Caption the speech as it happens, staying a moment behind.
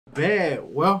Bet.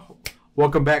 Well,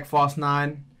 welcome back, False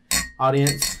 9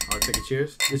 audience. I'll take a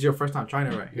cheers. This is your first time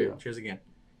trying it right here. Cheers again.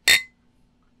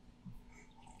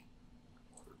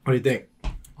 What do you think?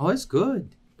 Oh, it's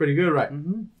good. Pretty good, right?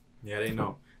 Mm-hmm. Yeah, they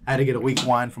know. I had to get a weak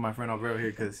wine for my friend Alvaro here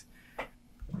because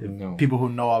people who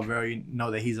know Alvaro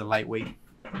know that he's a lightweight.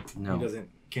 No. He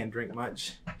can't drink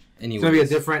much. Anyways. It's going to be a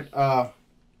different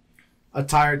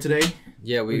attire today.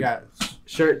 Yeah, we got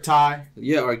shirt, tie.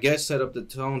 Yeah, our guest set up the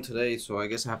tone today, so I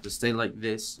guess I have to stay like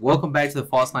this. Welcome back to the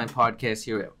False 9 podcast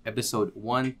here at episode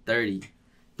 130.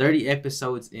 30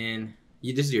 episodes in.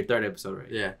 This is your third episode, right?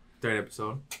 Yeah, third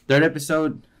episode. Third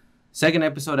episode. Second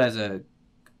episode as a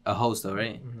host, though,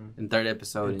 right? Mm-hmm. And third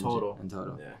episode in total.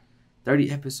 Yeah.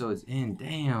 30 episodes in.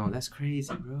 Damn, that's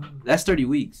crazy, bro. That's 30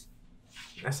 weeks.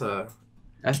 That's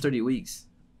 30 weeks.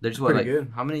 There's pretty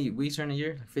good. How many weeks are in a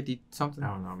year? Like 50 something?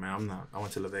 I don't know, man. I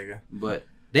went to La Vega. But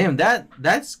damn,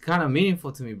 that's kind of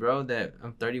meaningful to me, bro. That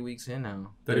I'm 30 weeks in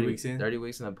now. 30 weeks in? 30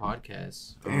 weeks in the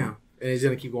podcast. Damn. And it's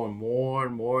going to keep going more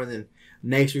and more. And then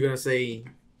next you're going to say,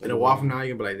 in a while from now,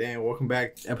 you're going to be like, damn, welcome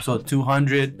back to episode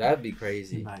 200. That'd be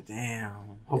crazy. You're like, damn.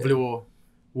 Hopefully we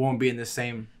won't be in the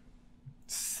same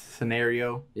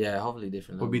scenario. Yeah, hopefully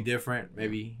different. We'll be different.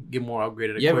 Maybe get more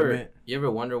upgraded equipment. You ever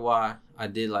wonder why I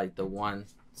did like the one,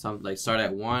 start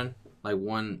at one, like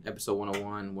one episode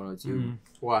 101, 102? Mm-hmm.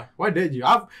 Why? Why did you?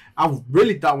 I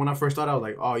really thought when I first started, I was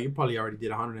like, oh, you probably already did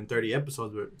 130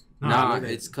 episodes, but nah,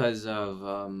 it's because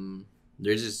of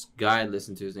there's this guy I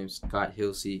listen to. His name's Scott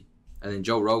Hilsey, and then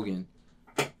Joe Rogan.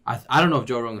 I don't know if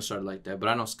Joe Rogan started like that, but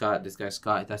I know Scott. This guy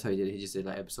Scott, that's how he did it. He just did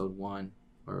like episode 1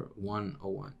 or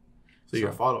 101. So you're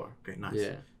a follower. Okay, nice.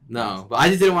 Yeah. No, but I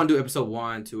just didn't want to do episode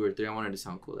 1, 2, or 3. I wanted to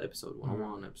sound cool. Episode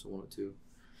 101, episode 102.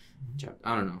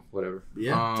 I don't know. Whatever.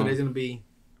 Yeah. Today's gonna be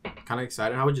kind of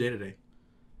exciting. How was your day today?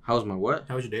 How was my what?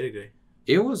 How was your day today?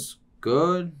 It was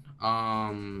good.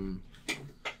 I mean,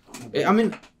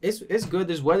 it's good.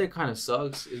 This weather kind of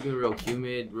sucks. It's been real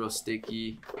humid, real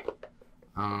sticky.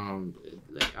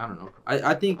 Like I don't know.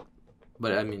 I think,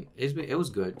 but I mean, it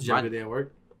was good. Did you have a good day at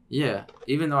work? Yeah,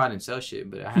 even though I didn't sell shit,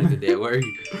 but I had a good day at work.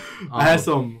 I had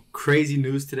some crazy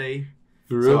news today.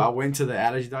 For real? So I went to the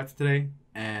allergy doctor today,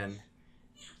 and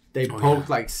they poked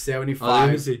like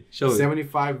 75,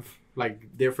 75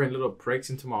 like different little pricks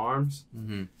into my arms.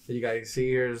 Mm-hmm. So you guys see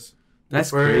here's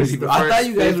that's crazy. I thought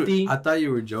you guys 50, I thought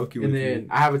you were joking. And with then me.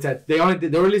 I have a tattoo. They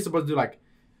were really supposed to do like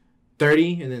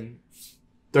 30 and then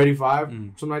 35,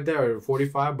 something like that, or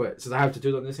 45. But since I have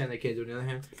tattoos on this hand, they can't do it on the other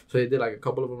hand. So they did like a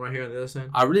couple of them right here on the other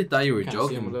hand. I really thought you were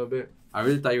joking joking a little bit. I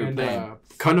really thought you were playing.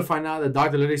 Come to find out, the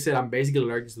doctor literally said I'm basically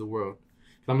allergic to the world.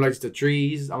 I'm allergic to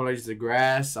trees. I'm allergic to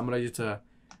grass. I'm allergic to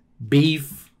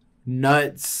beef,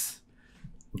 nuts.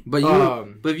 But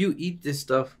if you eat this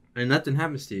stuff and nothing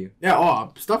happens to you. Yeah,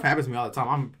 stuff happens to me all the time.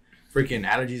 I'm freaking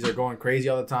allergies are going crazy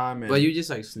all the time. And, but you just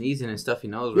like sneezing and stuffy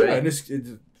nose, yeah, right? and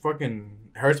it fucking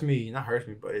hurts me. Not hurts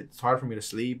me, but it's hard for me to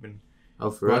sleep and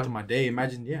go out to my day.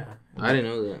 Imagine, yeah. I didn't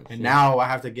know that. And now I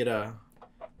have to get a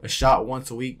shot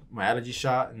once a week, my allergy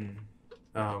shot, and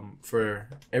for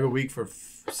every week for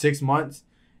 6 months.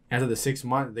 After the 6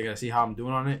 months, they gotta see how I'm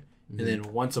doing on it, and then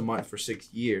once a month for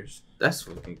 6 years. That's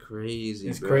fucking crazy.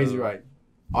 It's crazy, right?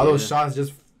 All those shots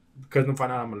just because I'm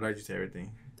finding out I'm allergic to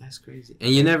everything. That's crazy.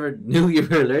 And you never knew you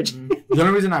were allergic. The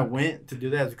only reason I went to do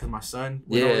that is because my son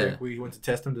went over there. We went to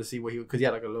test him to see what because he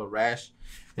had like a little rash,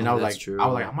 and I was like,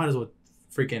 I might as well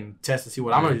freaking test to see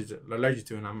what I'm allergic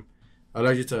to, and I'm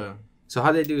allergic to. So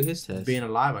how they do his test? Being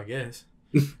alive, I guess.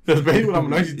 That's basically what I'm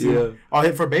allergic to. Yeah.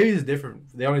 Oh, for babies it's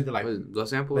different. They only did like blood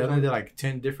samples. They only did like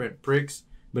 10 different pricks,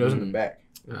 but it was in the back.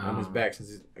 On his back,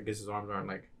 since I guess his arms aren't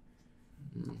like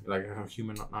a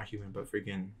human, not human, but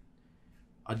freaking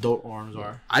adult arms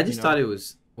are. I just thought it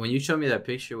was when you showed me that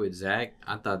picture with Zach.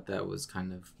 I thought that was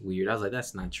kind of weird. I was like,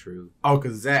 that's not true. Oh,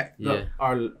 because Zach,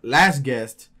 our last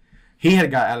guest, he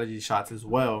had got allergy shots as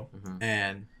well,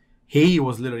 and he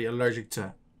was literally allergic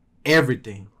to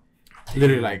everything.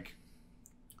 Literally, like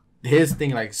his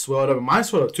thing like swelled up, and mine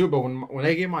swelled up too. But when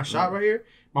they gave my shot right here,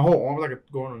 my whole arm was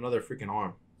like going on another freaking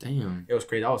arm. Damn. It was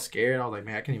crazy. I was scared. I was like,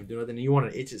 man, I can't even do nothing. And you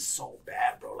want to itch it so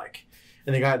bad, bro. Like,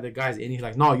 and the guy's Indian. He's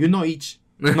like, no, you no each.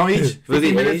 No each.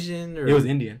 50 minutes. Asian or? He was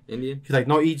Indian. He's like,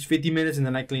 no each 50 minutes and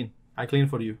then I clean. I clean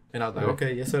for you. And I was like,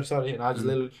 okay, yes sir, sorry. And I just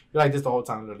literally, you're like this the whole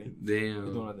time, literally. Damn. You're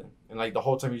doing nothing. And like the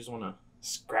whole time you just want to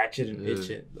scratch it and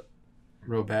itch it.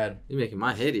 Real bad. You're making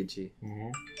my head itchy.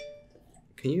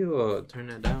 Can you turn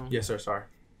that down? Yes sir, sorry.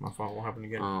 My phone won't happen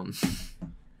again.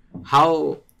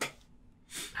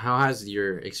 How has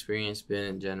your experience been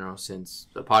in general since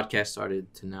the podcast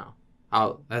started to now?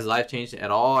 How has life changed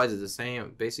at all? Is it the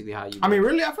same? Basically, how you? I mean,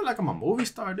 really, I feel like I'm a movie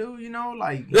star, dude. You know,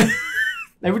 like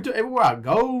everywhere I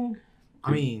go,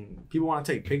 I mean, people want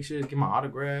to take pictures, get my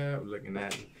autograph, looking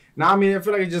at me. Now, I mean, I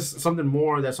feel like it's just something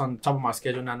more that's on top of my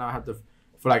schedule now. Now I have to feel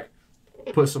like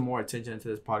put some more attention into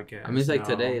this podcast. I mean, it's like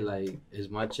today, like as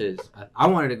much as I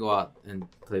wanted to go out and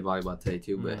play volleyball today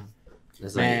too, but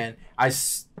it's man,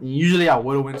 usually I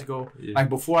would have went to go like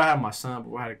before I had my son,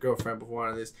 before I had a girlfriend, before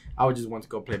all of this, I would just want to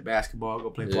go play basketball, go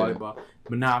play volleyball.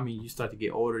 But now, I mean, you start to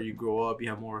get older, you grow up, you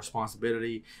have more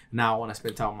responsibility. Now I want to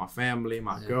spend time with my family,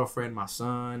 my girlfriend, my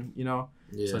son. You know,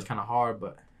 so it's kind of hard.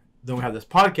 But then we have this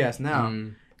podcast now.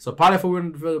 So probably if we were to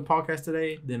do the podcast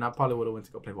today, then I probably would have went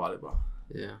to go play volleyball.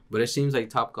 Yeah, but it seems like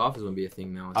Top Golf is gonna be a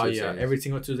thing now. Oh yeah, every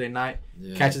single Tuesday night,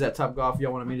 catch us at Top Golf.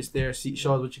 Y'all want to meet us there?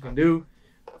 Show us what you can do.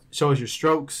 Show us your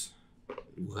strokes.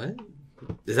 What?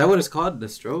 Is that what it's called? The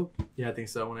stroke? Yeah, I think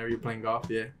so. Whenever you're playing golf,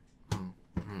 yeah. I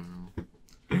don't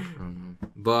know.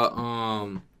 But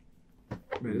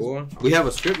we have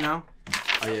a script now.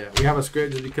 Oh yeah, we have a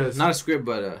script just because. Not a script,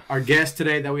 but our guest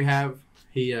today that we have,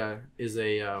 he is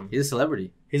a. He's a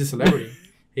celebrity. He's a celebrity.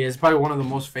 He is probably one of the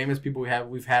most famous people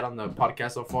we've had on the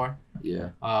podcast so far. Yeah.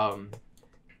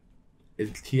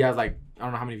 He has like I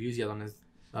don't know how many views he has on his.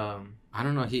 I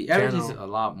don't know. He averages a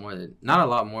lot more than not a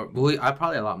lot more. But I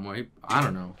probably a lot more. I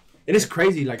don't know. It is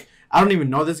crazy. Like I don't even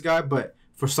know this guy, but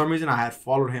for some reason I had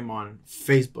followed him on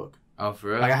Facebook. Oh,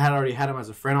 for real? Like I had already had him as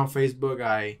a friend on Facebook.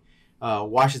 I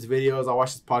watched his videos. I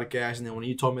watched his podcast, and then when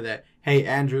you told me that, hey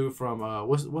Andrew from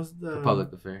what's the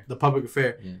Public Affair. The Public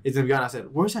Affair is gonna be on. I said,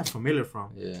 where's that familiar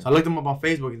from? Yeah. So I looked him up on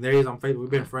Facebook, and there he is on Facebook. We've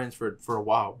been friends for a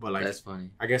while, but like that's funny.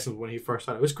 I guess when he first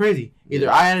started, it was crazy.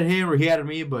 Either I added him or he added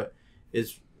me, but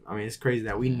it's crazy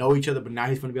that we know each other, but now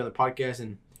he's gonna be on the podcast,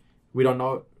 and we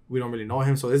don't really know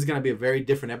him. So this is gonna be a very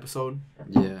different episode.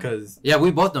 Yeah. Because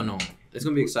we both don't know him. It's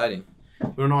gonna be exciting.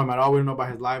 We don't know him at all. We don't know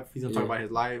about his life. He's gonna talk about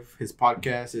his life, his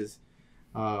podcast, his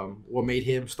what made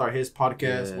him start his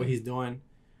podcast, what he's doing.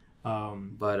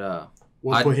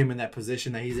 What put him in that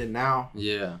position that he's in now.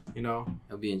 Yeah. You know?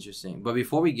 It'll be interesting. But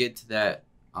before we get to that,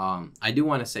 I do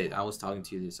want to say, I was talking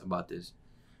to you about this.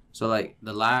 So like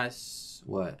the last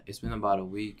it's been about a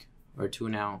week or two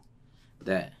now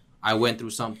that I went through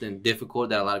something difficult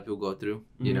that a lot of people go through,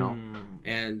 you know?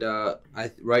 And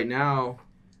right now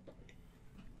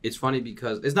it's funny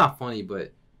because it's not funny,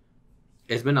 but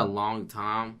it's been a long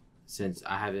time since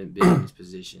I haven't been in this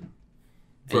position.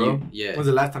 Bro, when's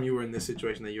the last time you were in this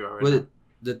situation that you are right now?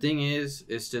 The thing is,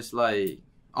 it's just like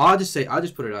I'll just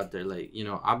put it out there, like, you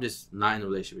know, I'm just not in a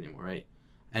relationship anymore, right?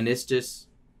 And it's just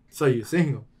so you're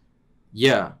single.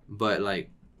 Yeah, but like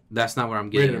that's not where I'm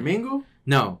getting. Ready to mingle?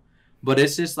 No, but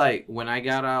it's just like when I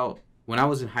got out, when I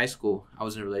was in high school, I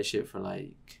was in a relationship for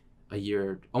like a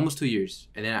year, almost 2 years,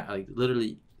 and then I, like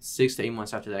literally 6 to 8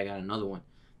 months after that, I got another one.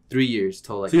 3 years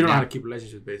till like. So you don't know how to keep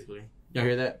relationships, basically. Y'all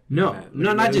hear that? No,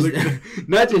 not just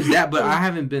that, but I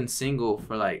haven't been single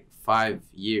for like 5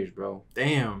 years, bro.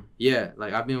 Damn. Yeah,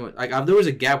 like I've been there was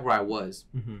a gap where I was,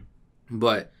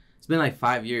 but. It's been like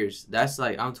 5 years. That's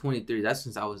like, I'm 23. That's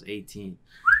since I was 18.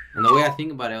 And the way I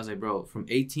think about it, I was like, bro, from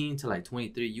 18 to like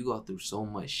 23, you go through so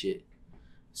much shit.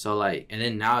 So like, and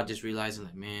then now just realizing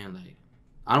like, man, like,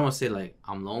 I don't want to say like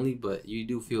I'm lonely, but you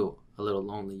do feel a little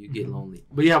lonely. You get lonely.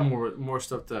 But you have more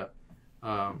stuff to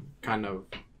kind of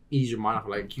ease your mind off.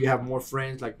 Like you have more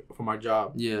friends like from our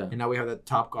job. Yeah. And now we have that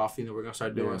Top Golf thing that we're going to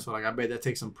start doing. Yeah. So like, I bet that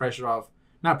takes some pressure off.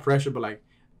 Not pressure, but like,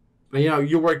 you know,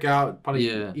 you work out probably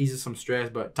eases some stress,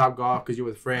 but Top Golf because you're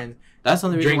with friends. That's the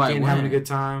only reason why I went. Having a good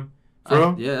time.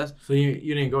 Bro? Yeah. So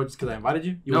you didn't go just because I invited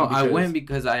you? No, I went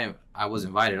because I was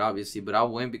invited, obviously, but I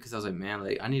went because I was like, man,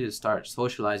 like I need to start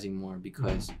socializing more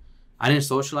because I didn't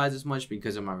socialize as much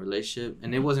because of my relationship,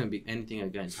 and it wasn't anything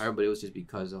against her, but it was just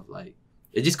because of like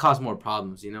it just caused more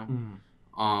problems, you know.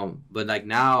 But like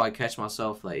now I catch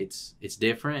myself like it's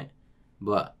different,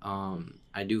 but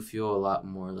I do feel a lot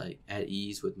more like at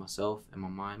ease with myself and my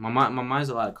mind. My mind's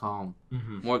a lot of calm,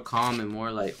 more calm and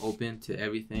more like open to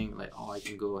everything. Like, oh, I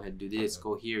can go ahead and do this,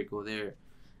 go here, go there,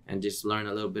 and just learn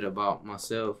a little bit about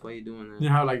myself. Why are you doing that? You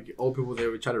know how like old people they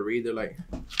would try to read, they're like,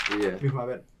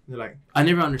 they're like. I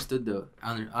never understood though.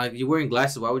 Like you're wearing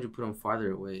glasses, why would you put them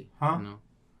farther away? Huh? You know?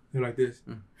 They're like this.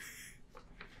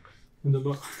 In the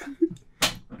book.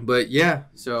 But yeah,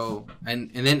 so and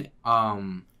then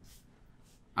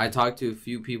I talked to a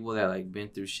few people that like been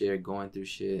through shit, going through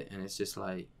shit, and it's just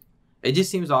like, it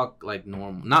just seems all like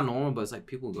normal. Not normal, but it's like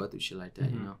people go through shit like that,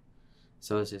 you know?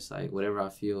 So it's just like, whatever I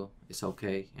feel, it's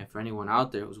okay. And for anyone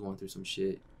out there who's going through some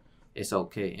shit, it's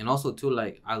okay. And also too,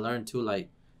 like, I learned too, like,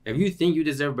 if you think you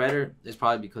deserve better, it's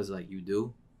probably because like you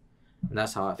do. And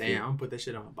that's how I feel. Damn, I'm gonna put that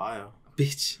shit on my bio.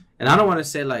 Bitch. And I don't want to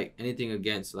say like anything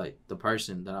against like the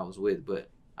person that I was with, but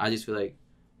I just feel like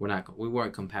we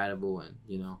weren't compatible, and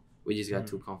we just got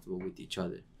too comfortable with each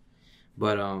other.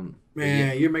 But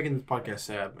man, you're making this podcast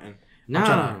sad, man. I'm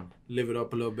trying to live it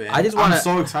up a little bit. I'm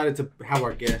so excited to have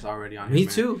our guest already on here. Me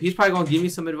too. He's probably gonna give me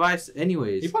some advice,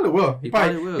 anyways. He probably will. He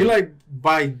probably will. He like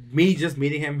by me just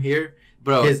meeting him here,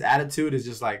 bro. His attitude is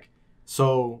just like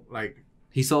so like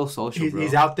he's so social.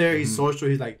 He's out there. He's social.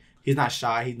 He's like he's not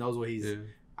shy. He knows what he's. Yeah.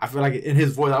 I feel like in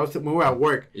his voice. When we were at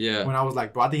work. Yeah. When I was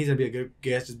like, bro, I think he's gonna be a good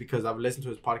guest just because I've listened to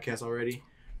his podcast already,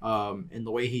 and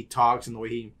the way he talks and the way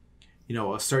he,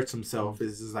 asserts himself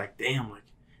is just like damn like.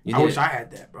 I wish I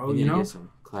had that, bro. You know, get some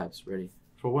claps ready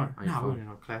for what? No, we don't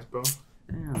no claps, bro.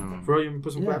 Damn. Bro, you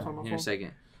put some claps on my phone? In a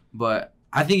second. But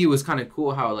I think it was kind of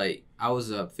cool how like I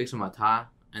was fixing my tie,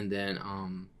 and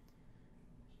then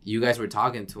you guys were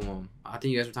talking to him. I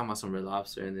think you guys were talking about some Red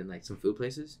Lobster and then like some food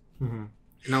places. Mm-hmm.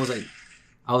 And I was like,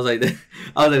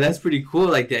 that's pretty cool.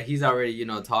 Like that he's already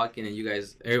talking, and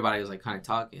everybody was like kind of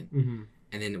talking, mm-hmm.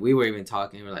 and then we were even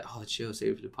talking. And we're like, oh, chill,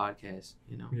 save it for the podcast,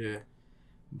 Yeah.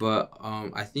 But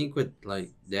I think with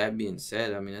like that being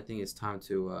said, I mean I think it's time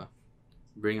to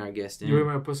bring our guest in. You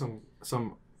want to put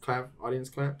some audience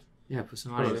claps? Yeah, put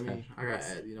some audience claps. I gotta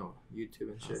add,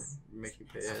 YouTube and shit. Make you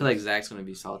pay. I feel like Zach's gonna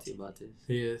be salty about this.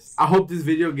 He is. I hope this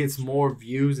video gets more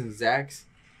views than Zach's,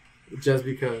 just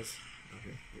because.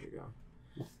 Okay, here you go.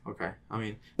 Okay, I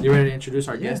mean, you ready to introduce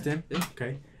our guest in? Yeah.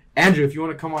 Okay, Andrew, if you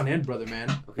want to come on in, brother, man.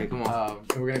 Okay, come on.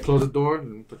 And we're gonna close the door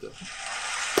and put the.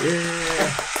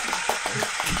 Yeah.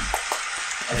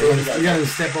 You gotta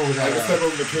step over that. I can step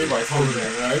over the cable lights over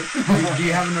there, right? Do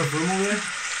you have enough room over there?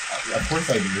 Of course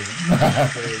I do.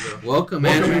 There you go. Welcome,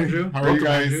 Andrew. How are you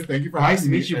guys? Andrew. Thank you for having me. Nice to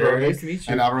meet you, bro. Nice to meet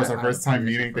you. And Alvaro's our first time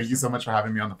meeting. Thank you so much for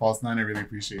having me on the False Nine. I really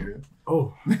appreciate it.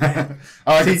 Oh,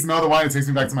 I can smell the wine. It takes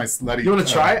me back to my slutty. You want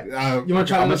to try it? You want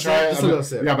to try it? Just a little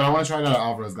sip. Yeah, but I want to try it out of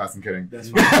Alvaro's glass. I'm kidding. That's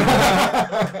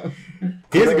fine.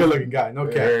 He's a good-looking guy. No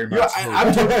cap.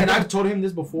 I've told him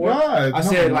this before. Yeah, I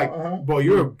said bro,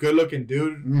 you're a good-looking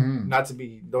dude. Mm-hmm. Not to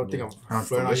be, don't think I'm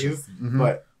flirting on you,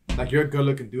 but like you're a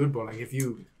good-looking dude, bro. Like if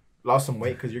you lost some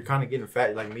weight because you're kind of getting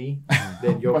fat like me,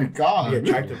 then you'll be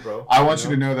attractive, bro. I want you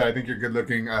to know that I think you're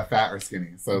good-looking, fat or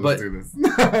skinny. So let's do this.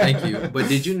 Thank you. But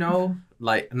did you know,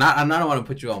 like, I don't want to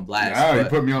put you on blast. Yeah, you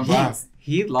put me on blast.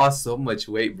 He lost so much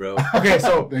weight, bro. Okay,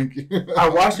 so thank you. I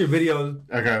watched your videos.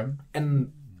 Okay.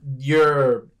 And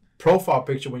your profile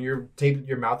picture when your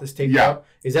mouth is taped up,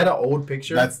 is that an old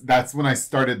picture? That's when I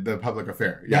started the public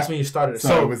affair. Yeah. That's when you started.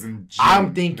 So it was in June.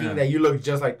 I'm thinking that you look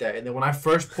just like that. And then when I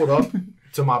first pulled up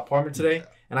to my apartment today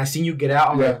and I seen you get out,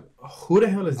 I'm like, who the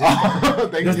hell is this?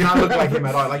 It does not look like him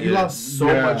at all. Like you lost so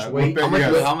much weight.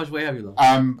 How much weight have you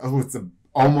lost? It's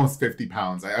almost 50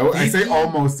 pounds. I say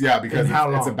almost, because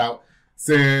it's about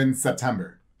since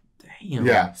September. Damn.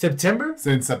 Yeah. September?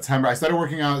 Since September. I started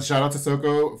working out. Shout out to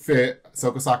Soko Fit,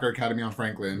 Soko Soccer Academy on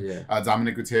Franklin. Yeah.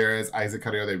 Dominic Gutierrez, Isaac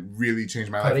Carrillo. They really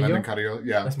changed my life. London Carrillo.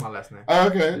 Yeah. That's my last name. Oh,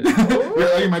 okay.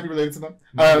 Yeah. You might be related to them.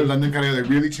 London Carrillo. They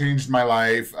really changed my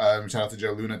life. Shout out to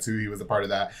Joe Luna, too. He was a part of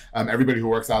that. Everybody who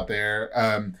works out there.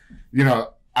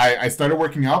 I started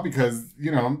working out because,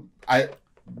 I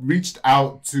reached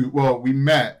out to, we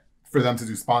met for them to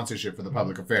do sponsorship for the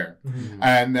public affair. Mm-hmm.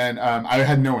 And then I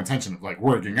had no intention of like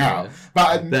working out.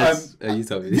 But you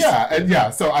told me this. Yeah,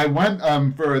 so I went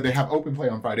they have open play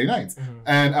on Friday nights. Mm-hmm.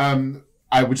 And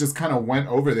I just kind of went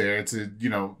over there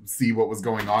to, see what was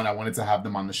going on. I wanted to have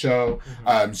them on the show.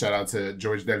 Mm-hmm. Shout out to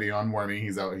George De Leon Wormy.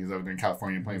 He's over in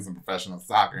California playing some professional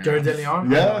soccer. George De Leon?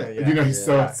 Yeah. He's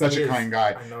such a kind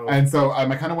guy. I know. And so I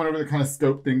kind of went over to kind of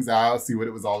scope things out, see what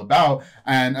it was all about.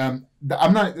 And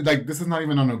I'm not, like, this is not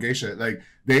even on no gay shit. Like,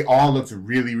 they all looked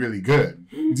really, really good.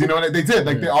 Do you know what they did?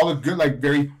 Like, they all looked good, like,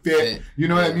 very fit. You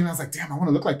know what I mean? I was like, damn, I want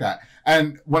to look like that.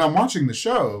 And when I'm watching the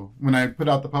show, when I put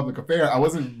out the public affair, I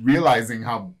wasn't realizing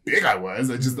how big I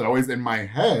was. I just always in my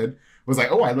head was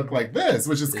like, oh, I look like this,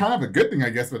 which is kind of a good thing,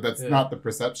 I guess, but that's not the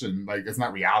perception. Like, it's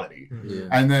not reality. Yeah.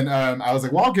 And then I was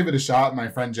like, well, I'll give it a shot. My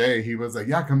friend Jay, he was like,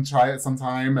 yeah, come try it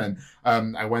sometime. And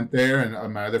I went there,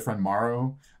 and my other friend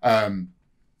Mauro,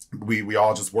 we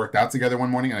all just worked out together one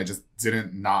morning, and I just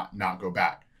didn't not go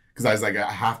back because I was like,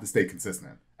 I have to stay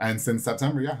consistent. And since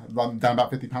September, I'm down about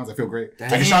 50 pounds. I feel great.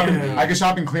 Damn. I can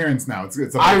shop in clearance now.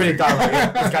 It's I really thought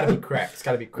it's got to be crack. It's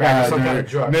got to be crack. Some kind of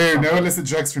drug. No illicit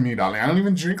drugs for me, darling. I don't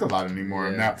even drink a lot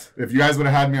anymore. Yeah. Now, if you guys would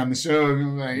have had me on the show, I'd be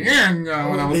like,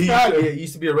 when I was fat. You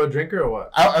used to be a real drinker or what?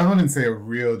 I wouldn't say a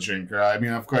real drinker. I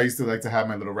mean, of course, I used to like to have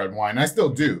my little red wine. I still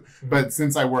do. Mm-hmm. But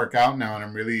since I work out now and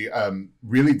I'm really,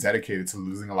 really dedicated to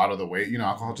losing a lot of the weight,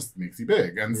 alcohol just makes you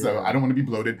big. And so I don't want to be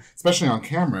bloated, especially on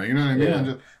camera. You know what I mean?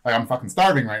 Yeah. I'm fucking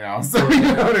starving right now. So you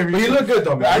know what I mean. But you look good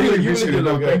though, man. I really you appreciate it.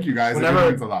 look good. Thank you guys. Whenever it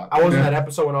means a lot. I was in that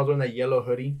episode when I was wearing that yellow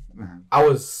hoodie, I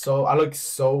looked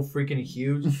so freaking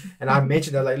huge, and I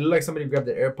mentioned that like it looked like somebody grabbed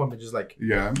the air pump and just like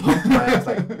pumped my ass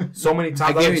like so many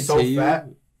times. I was so fat.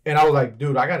 And I was like,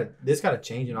 dude, this gotta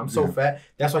change. I'm so fat.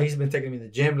 That's why he's been taking me to the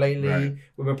gym lately. Right.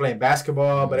 We've been playing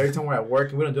basketball, but every time we're at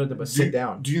work, we don't do anything but sit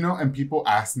down. Do you know? And people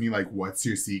ask me like, what's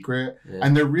your secret? Yeah.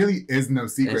 And there really is no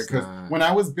secret, because when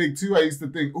I was big too, I used to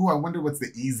think, oh, I wonder what's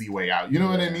the easy way out. You know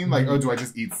what I mean? Like, oh, do I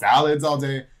just eat salads all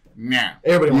day? Nah.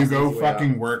 Everybody you go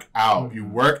fucking work out. Mm-hmm. You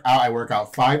work out. I work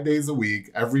out 5 days a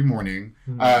week, every morning,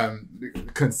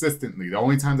 consistently. The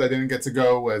only times I didn't get to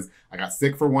go was I got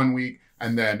sick for 1 week.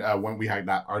 And then when we had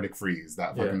that Arctic freeze,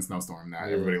 that fucking snowstorm,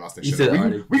 that everybody lost their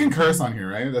shit. We can curse on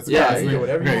here, right? That's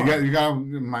whatever. Okay, you gotta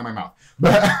mind my mouth.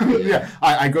 But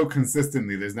I go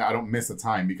consistently. I don't miss a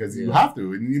time because you have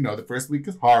to. And the first week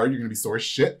is hard. You're gonna be sore as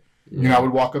shit. I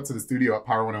would walk up to the studio at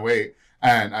Power 108,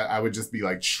 and I would just be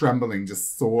like trembling,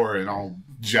 just sore and all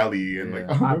jelly, and like,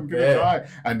 oh, I'm gonna die.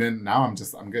 And then now I'm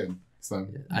good. So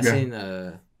I seen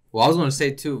well, I was gonna say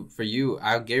too, for you,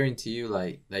 I guarantee you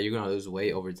like that you're gonna lose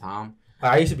weight over time.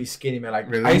 I used to be skinny, man. Like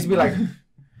really? I used to be like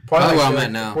probably where I'm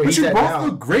at now. But you both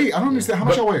look great. I don't understand how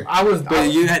much I weigh. I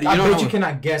bet you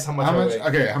cannot guess how much I weigh.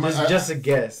 Okay, how much? Just a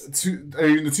guess. Are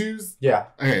you in the twos? Yeah.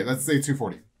 Okay, let's say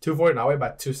 240. 240. Now I weigh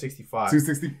about 265.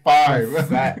 265.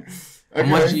 Fat. How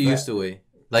much you used to weigh?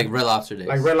 Like Red Lobster days.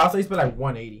 Like Red Lobster used to be like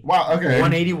 180. Wow. Okay.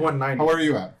 180, 190. How are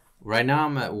you at? Right now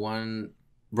I'm at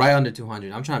right under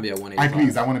 200. I'm trying to be at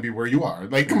 180. I want to be where you are.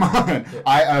 Like, come on.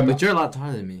 But you're a lot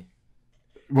taller than me.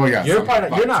 Well, yeah. You're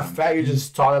not fat. You're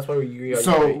just tall. That's why you.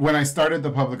 So when I started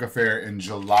the public affair in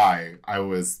July, I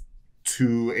was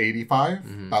 285,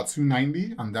 about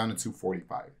 290. I'm down to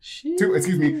 245.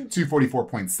 Excuse me,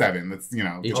 244.7. That's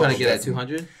You're trying to get at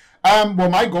 200. Well,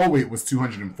 my goal weight was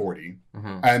 240,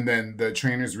 and then the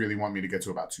trainers really want me to get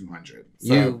to about 200.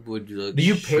 So, you would look. Do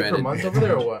you pay per month over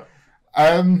there or what?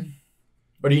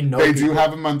 Or do you know they do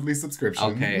have a monthly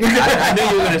subscription? Okay, I knew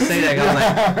you were gonna say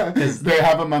that. They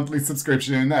have a monthly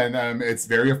subscription, and it's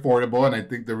very affordable, and I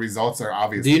think the results are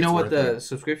obvious. Do you know what the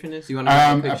subscription is? You want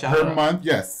to make a quick shout per month?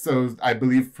 Yes. So I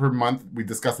believe per month, we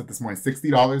discussed it this morning,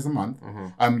 $60 a month.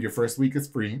 Your first week is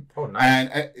free. Oh, nice.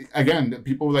 And again,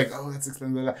 people were like, "Oh, that's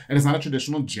expensive," and it's not a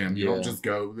traditional gym. You don't just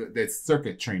go. It's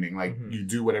circuit training. Like you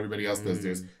do what everybody else does.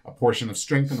 There's a portion of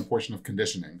strength and a portion of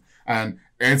conditioning, and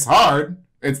it's hard.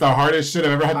 It's the hardest shit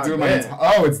I've ever had to do in my life.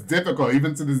 Oh, it's difficult.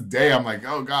 Even to this day, I'm like,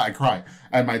 oh, God, I cry.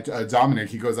 And my Dominic,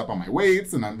 he goes up on my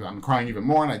weights, and I'm crying even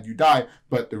more, and you die.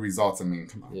 But the results, I mean,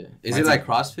 come on. Yeah. Is it like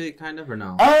CrossFit, kind of, or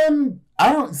no? I don't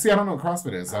know what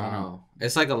CrossFit is. I don't know.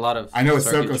 It's like a lot of... I know it's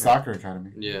Soco Soccer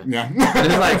Academy. Yeah.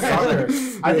 It's like soccer.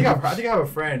 I think I have a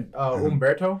friend,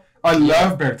 Umberto. I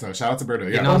love Berto. Shout out to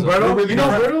Berto. Yeah. Berto? You know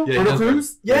Berto? Yeah, Berto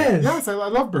Cruz? Yes. Yes, I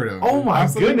love Berto. Oh my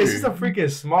goodness, he's a freaking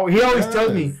small. He always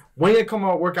tells me when you come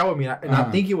out work out with me, and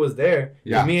I think he was there.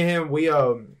 Yeah. Me and him, we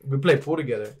played pool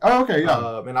together. Oh, okay,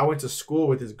 yeah. And I went to school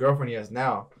with his girlfriend he has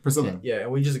now, Priscilla. Yeah,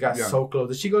 and we just got so close.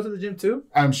 Does she go to the gym too?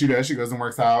 She does. She goes and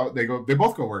works out. They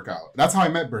both go work out. That's how I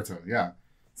met Berto. Yeah.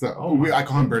 So I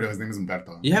call him Berto. His name is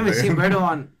Umberto. You haven't seen Berto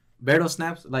on Berto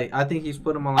snaps? Like, I think he's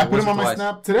put him on. Like, I put him on my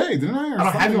snap today, didn't I? I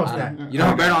don't have him on snap. You don't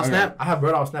have Berto on snap? I have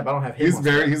Berto on snap. I don't have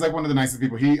him. He's like one of the nicest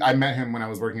people. I met him when I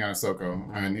was working at Soco,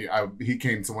 and he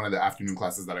came to one of the afternoon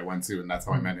classes that I went to, and that's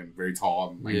how I met him. Very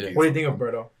tall. What do you think of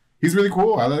Berto? He's really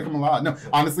cool. I like him a lot. No,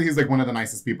 honestly, he's like one of the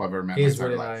nicest people I've ever met. He's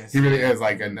really nice. He really is.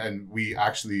 Like, and we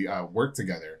actually work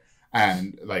together.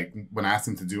 And like when I ask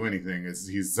him to do anything,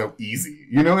 he's so easy.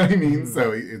 You know what I mean?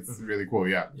 So it's really cool.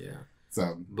 Yeah. Yeah.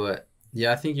 So. But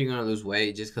yeah, I think you're gonna lose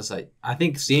weight just because like I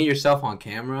think seeing yourself on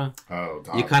camera. Oh.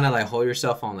 You kind of like hold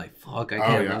yourself on like fuck.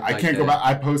 I can't go back.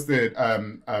 I posted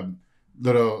a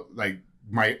little like.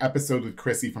 My episode with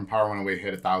Chrissy from Power 108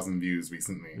 hit 1,000 views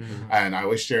recently, and I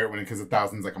always share it because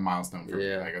 1,000 is like a milestone for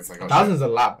me. Like it's like 1,000 is a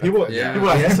lot. People like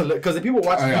that's a because if people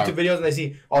watch YouTube videos and they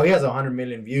see he has 100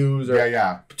 million views or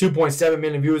 2.7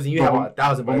 million views and you have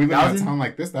 1,000. But we live in a town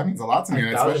like this, that means a lot to me.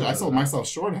 And especially I sold myself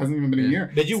short. It hasn't even been a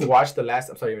year. Did you watch the last?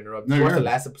 I'm sorry to interrupt. Did you watch the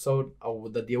last episode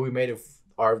of the deal we made?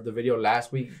 The video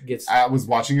last week gets. I was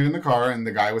watching it in the car, and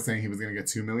the guy was saying he was going to get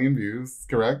 2 million views.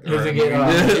 Correct? He was going to get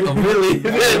a million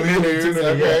views.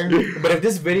 Okay. But if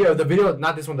the video,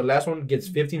 not this one, the last one gets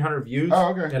 1,500 views. Oh,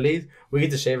 okay. At least we get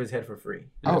to shave his head for free.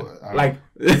 Oh, like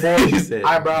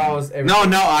eyebrows. Everything.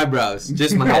 No eyebrows.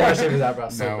 Just my head. I want head. to shave his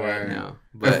eyebrows. No way. No.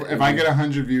 But if I get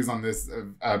 100 views on this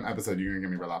episode, you're gonna give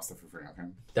me Red Lobster for free, okay?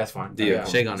 That's fine. Deal. Yeah.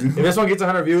 Shake on it. If this one gets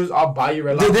 100 views, I'll buy you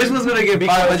Red Lobster. Dude, this one's gonna get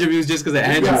 500 views just because of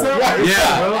Andrew.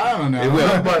 I don't know. It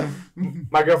will. But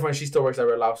my girlfriend, she still works at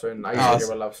Red Lobster, and I used to get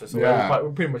Red Lobster, so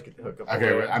we pretty much get the hookup.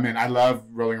 Okay, I mean, I love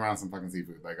rolling around some fucking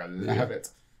seafood. Like, I have it.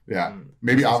 Yeah.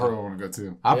 Maybe Alvaro will want to go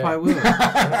too. I probably will.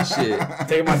 Shit.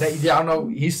 Take my date. Yeah, I don't know.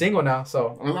 He's single now,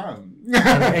 so.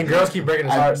 and girls keep breaking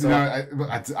his heart, so.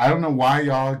 I don't know why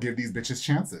y'all give these bitches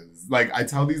chances. Like, I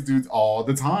tell these dudes all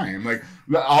the time. Like,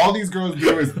 all these girls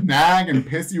do is nag and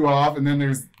piss you off, and then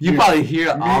there's... You probably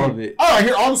hear all of it. Oh, I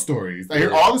hear all the stories. I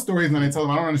hear all the stories, and then I tell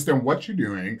them, I don't understand what you're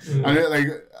doing.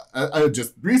 And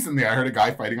just recently, I heard a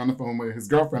guy fighting on the phone with his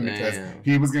girlfriend because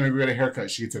he was going to get a haircut.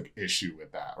 She took issue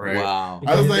with that, right? Wow.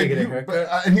 I was like,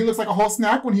 and he looks like a whole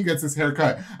snack when he gets his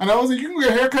haircut. And I was like, you can get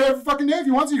a haircut every fucking day if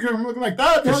you want to. You can look like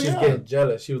that. She's getting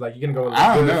jealous. She was like, you're going to go.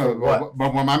 I don't know.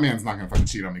 But my man's not going to fucking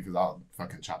cheat on me because I'll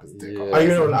fucking chop his dick off.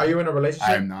 Are you in a relationship?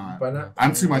 I'm not. Why not?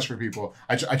 I'm too much for people.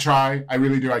 I try. I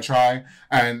really do. I try.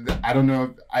 And I don't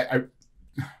know.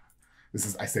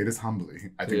 I say this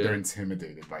humbly. I think they're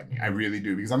intimidated by me. I really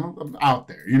do because I'm out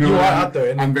there. You know, you are out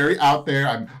there. I'm very out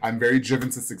there. I'm very driven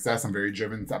to success. I'm very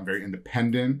driven. I'm very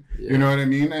independent. Yeah. You know what I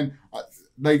mean? And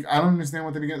like, I don't understand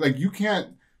what they begin. Like, you can't.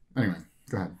 Anyway,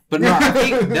 go ahead. But no, I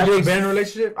think have you been in a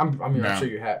relationship? I'm sure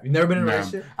you have. You've never been in a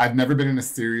relationship? I've never been in a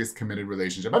serious, committed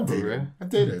relationship. I've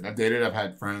dated. I've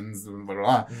had friends, blah, blah,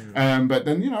 blah. But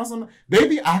then, you know, they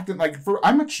be acting like,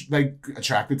 I'm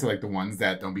attracted to, like, the ones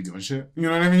that don't be doing shit. You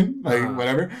know what I mean? Like,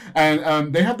 whatever.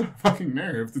 And they have the fucking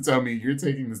nerve to tell me, you're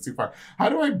taking this too far. How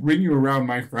do I bring you around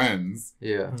my friends?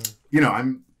 Yeah. You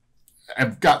know,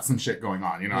 I've got some shit going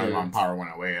on. You know, I'm on Power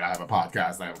 108. I have a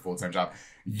podcast. I have a full-time job.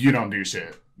 You don't do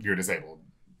shit. You're disabled.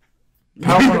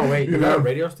 Power 108, is that a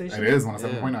radio station? It is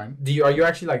 107.9. Are you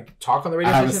actually like talk on the radio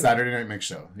station? I have a Saturday night mix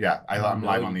show. Yeah, I'm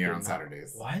live on the air on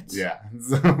Saturdays. What? Yeah,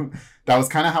 so that was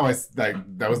kind of how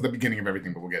that was the beginning of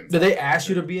everything. But we'll get into. Did they ask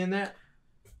you to be in that?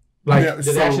 Like,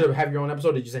 did they ask you to have your own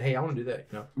episode? Did you say, hey, I want to do that?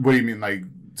 You know? What do you mean, like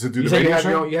to do the radio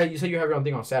show? You said you have your own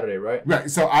thing on Saturday, right? Right.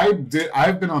 So I've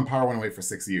been on Power 108 for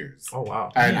 6 years. Oh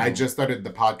wow! And I just started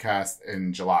the podcast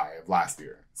in July of last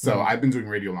year. So I've been doing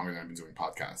radio longer than I've been doing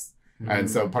podcasts. And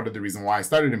so part of the reason why I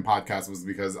started in podcasts was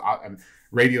because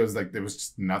radio is like, there was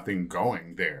just nothing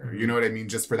going there. You know what I mean?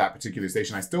 Just for that particular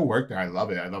station. I still work there. I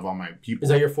love it. I love all my people. Is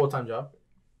that your full-time job?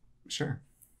 Sure.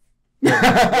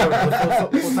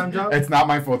 Full-time job? It's not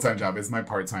my full-time job. It's my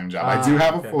part-time job. I do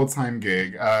have a full-time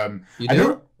gig. You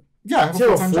do? Yeah, I have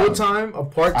a full-time, a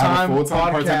part-time,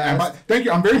 part-time. Thank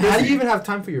you. I'm very busy. How do you even have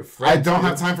time for your friends? I don't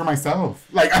have time for myself.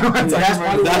 Like, I don't have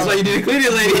time. That's why you need to clean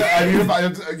it,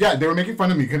 lady. They were making fun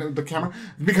of me, the camera,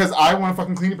 because I want a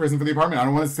fucking clean person for the apartment. I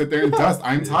don't want to sit there and dust.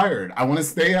 I'm tired. I want to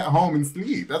stay at home and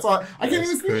sleep. That's all. I can't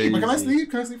even sleep. Like, can I sleep?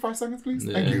 Can I sleep 5 seconds, please?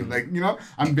 Yeah. Thank you. Like, you know,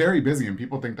 I'm very busy, and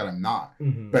people think that I'm not.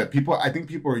 But I think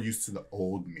people are used to the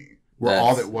old me. Where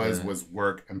all that was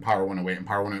work and Power 108, and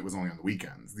Power 108 was only on the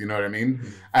weekends. You know what I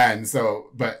mean? And so,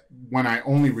 but when I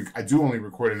do only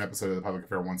record an episode of The Public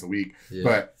Affair once a week,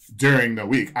 but during the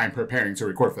week, I'm preparing to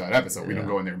record for that episode. We don't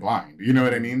go in there blind. You know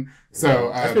what I mean?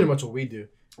 So that's pretty much what we do.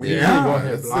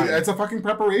 It's a fucking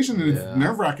preparation, and it's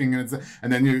nerve-wracking, and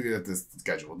then you have to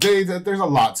schedule dates. There's a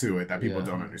lot to it that people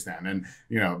don't understand, and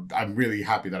you know, I'm really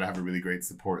happy that I have a really great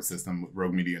support system with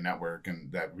Rogue Media Network,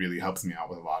 and that really helps me out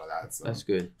with a lot of that. So that's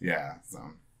good. Yeah, so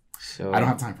I don't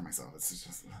have time for myself. It's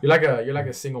just you're like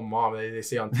a single mom. They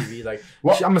say on TV, like,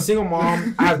 well, I'm a single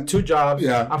mom. I have 2 jobs.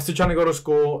 I'm still trying to go to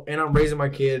school, and I'm raising my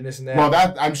kid, and this and that.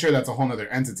 Well, I'm sure that's a whole other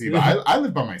entity, but I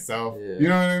live by myself. You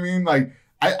know what I mean? Like,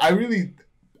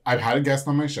 I've had a guest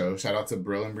on my show. Shout out to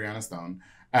Brill and Brianna Stone.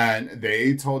 And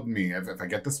they told me, if I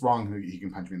get this wrong, he can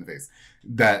punch me in the face,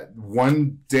 that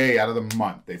one day out of the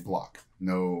month they block.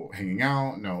 No hanging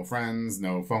out, no friends,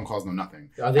 no phone calls, no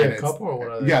nothing. Are they a couple or what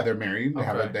are they? Yeah, they're married. They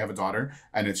have a daughter,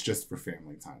 and it's just for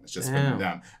family time. It's just for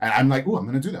them. And I'm like, I'm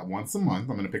going to do that once a month.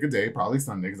 I'm going to pick a day, probably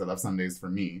Sunday, because I love Sundays for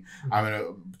me. I'm going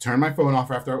to turn my phone off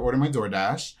after I order my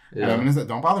DoorDash. And I'm going to say,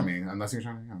 don't bother me unless you're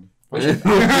trying to,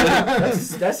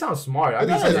 that sounds smart. I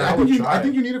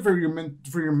think you need it for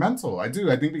your mental. I do.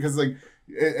 I think because like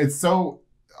it's so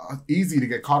easy to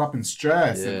get caught up in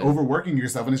stress and overworking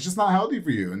yourself, and it's just not healthy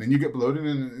for you. And then you get bloated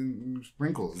and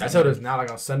sprinkles. That's how it is now.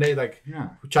 Like on Sunday, like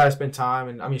we try to spend time,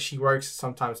 and I mean she works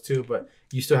sometimes too, but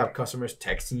you still have customers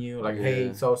texting you like,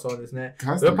 "Hey, so this and that."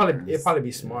 It'll probably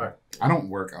be smart. I don't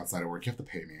work outside of work. You have to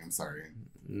pay me. I'm sorry.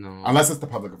 No. Unless it's the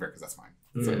public affair, because that's fine.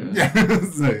 So,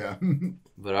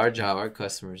 But our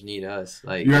customers need us.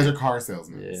 Like, you guys are car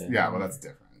salesmen. Yeah, well, that's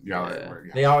different. Yeah.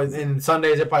 They always, and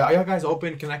Sundays, they're probably, are y'all guys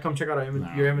open? Can I come check out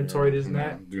your inventory, this and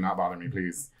that? Do not bother me,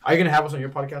 please. Are you going to have us on your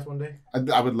podcast one day?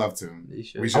 I would love to. We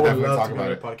should definitely talk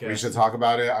about it. We should talk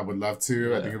about it. I would love to.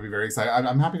 Yeah. I think it'll be very exciting.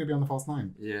 I'm happy to be on the False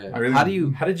Nine. Yeah. How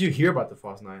did you hear about the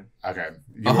False Nine? Okay.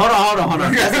 Hold on.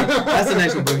 That's the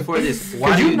next one. But before this,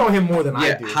 why do you know him more than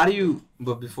I do? How do you?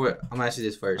 But before, I'm gonna ask you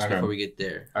this first before we get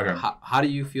there. Okay. How do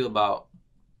you feel about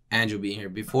Andrew being here?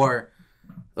 Before,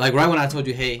 like right when I told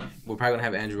you, hey, we're probably gonna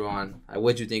have Andrew on. Like,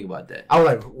 what'd you think about that? I was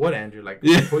like, what Andrew? Like,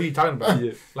 what are you talking about?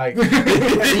 Like, he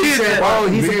said, oh,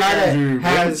 he's the guy that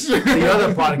has the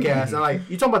other podcast. I'm like,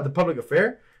 you talking about the public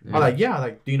affair? Yeah. I'm like, yeah.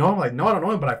 Like, do you know him? Like, no, I don't know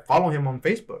him, but I follow him on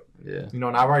Facebook. Yeah. You know,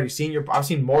 and I've already seen I've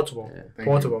seen multiple.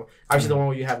 I've seen the one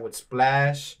where you have with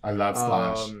Splash. I love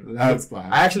Splash. Love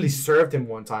Splash. I actually served him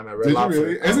one time at Red Lobster. You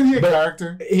really? Isn't he a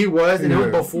character? He was, and it was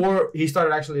before he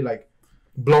started actually like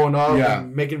blowing up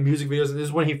and making music videos. This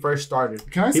is when he first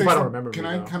started. Can I say something? Can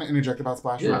I kind of interject about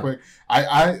Splash real quick?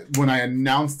 When I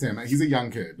announced him, he's a young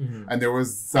kid, and there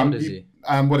was some people.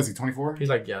 What is he? 24? He's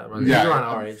like, he's around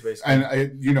our age basically.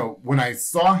 And when I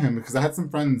saw him, because I had some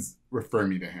friends refer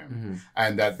me to him,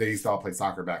 and that they used to all play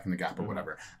soccer back in the Gap or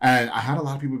whatever, and I had a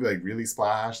lot of people be like, really,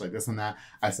 Splash, like this and that.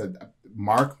 I said,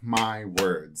 mark my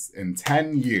words, in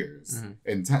 10 years,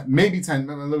 maybe 10,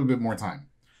 a little bit more time,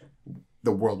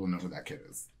 the world will know who that kid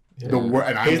is. Yeah.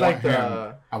 And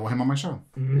I want him on my show.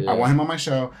 I want him on my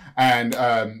show,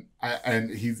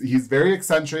 and he's very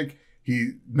eccentric.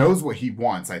 He knows what he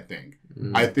wants, I think.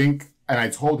 I think, and I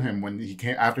told him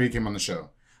after he came on the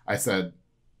show, I said,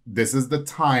 this is the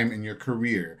time in your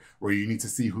career where you need to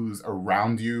see who's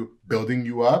around you, building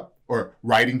you up or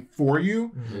writing for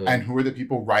you, and who are the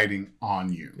people writing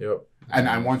on you. Yep. And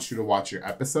I want you to watch your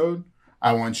episode.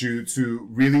 I want you to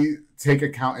really take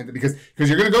account into because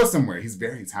you're gonna go somewhere. He's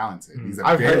very talented. He's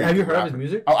have you heard of his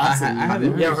music? Oh, absolutely. I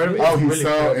haven't heard of it. Oh, he's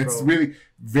it's really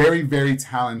very, very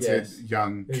talented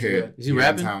young kid. Is he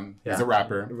rapping? He's a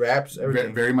rapper. He raps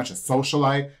everything. Very much a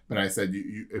socialite. But I said,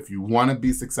 if you want to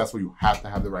be successful, you have to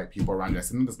have the right people around you. I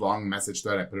sent him this long message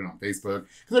thread. I put it on Facebook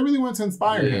because I really wanted to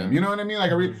inspire him. You know what I mean?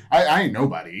 Like I ain't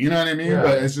nobody. You know what I mean? Yeah.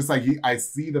 But it's just like I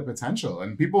see the potential,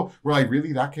 and people were like,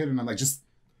 "Really, that kid?" And I'm like, just.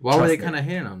 Why were they kind of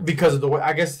hating on him? Because of the way,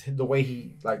 I guess, the way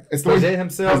he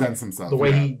presents himself. The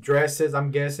way he dresses, I'm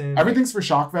guessing. Everything's for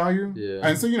shock value. Yeah.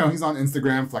 And so, he's on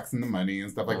Instagram flexing the money and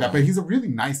stuff like that. But he's a really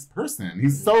nice person.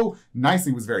 He's so nice.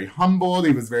 He was very humbled.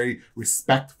 He was very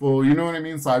respectful. You know what I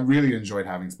mean? So I really enjoyed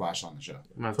having Splash on the show.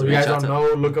 So you guys don't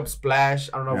know, look up Splash.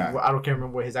 I don't know. Yeah. I can't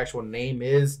remember what his actual name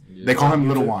is. Yeah. They call him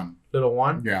Little One. Little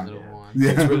One? Yeah. Little One.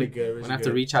 Yeah. It's really good. We're going to have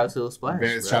to reach out to Splash.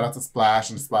 Shout out to Splash.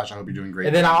 And Splash, I hope you're doing great.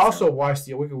 And then I also watched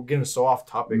we're getting so off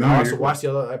topic. I also watched the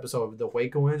other episode of the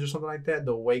Wacoans or something like that.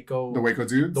 The Waco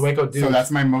Dudes? The Waco Dudes. So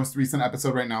that's my most recent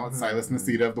episode right now with Silas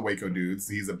Nasita of the Waco Dudes.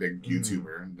 He's a big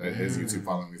YouTuber. His YouTube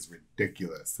following is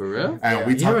ridiculous. For real?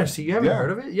 And you haven't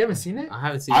heard of it? You haven't seen it? I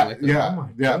haven't seen it.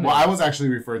 Yeah. Well, I was actually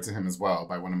referred to him as well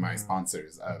by one of my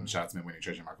sponsors. Shout out to Midway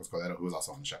Nutrition, Marcos Coletto, who was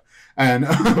also on the show.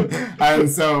 And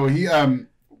so he...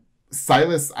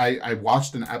 Silas, I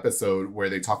watched an episode where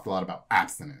they talked a lot about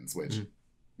abstinence, which,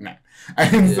 nah.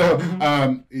 And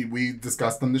so we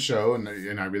discussed on the show,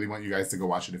 and I really want you guys to go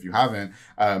watch it if you haven't,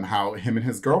 how him and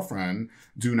his girlfriend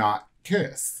do not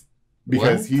kiss.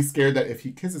 Because he's scared that if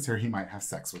he kisses her, he might have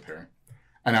sex with her.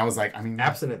 And I was like,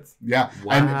 abstinence. Yeah.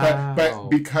 Wow. But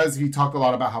because he talked a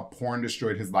lot about how porn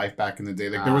destroyed his life back in the day,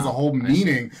 like there was a whole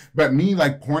meaning. But me,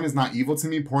 like, porn is not evil to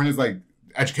me. Porn is like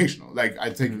educational. Like,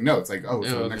 I'm taking notes. Like,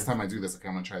 next time I do this, okay,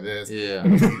 I'm gonna try this. Yeah.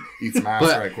 Eat some ass.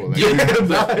 Right, cool. Like,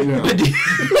 but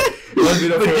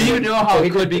do you know how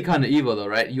it could be kind of evil, though,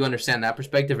 right? You understand that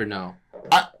perspective or no?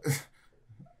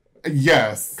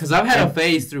 Yes. Because I've had a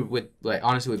phase with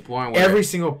porn. Every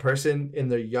single person in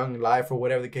their young life or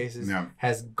whatever the case is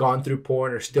has gone through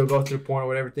porn or still go through porn or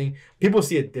whatever thing. People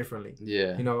see it differently.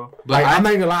 Yeah. But I'm not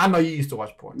even gonna lie, I know you used to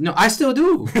watch porn. No, I still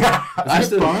do. I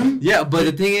still fun? Yeah, but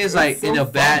the thing is, like, in a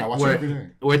bad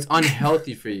where it's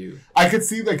unhealthy for you. I could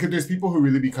see, like, there's people who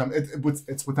really become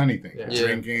it's with anything. Yeah.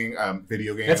 Drinking,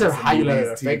 video games. That's how you let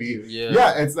it affect you.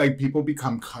 Yeah, it's like people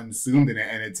become consumed in it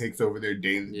and it takes over their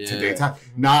day-to-day time.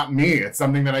 Not me. It's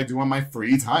something that I do on my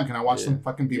free time. Can I watch some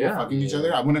fucking people fucking each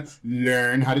other? I want to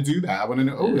learn how to do that. I want to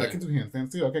know, I can do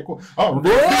handstands too. Okay, cool. Oh, what?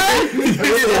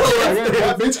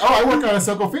 Bitch. Oh, I work on a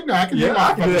Circle Fit now. I can do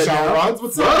my fucking shower rods.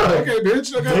 What's up? Okay,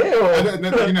 bitch. Okay. And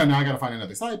then, now I got to find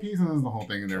another side piece and then the whole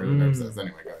thing and they're really obsessed.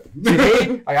 Anyway, go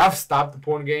ahead. I've stopped the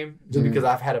porn game just because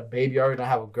I've had a baby already and I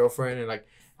have a girlfriend and, like,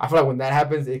 I feel like when that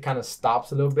happens, it kind of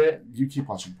stops a little bit. You keep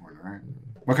watching porn, right?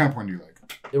 What kind of porn do you like?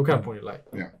 What kind of porn do you like?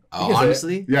 Yeah. Oh,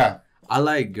 honestly? Yeah. I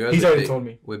like girls He's already told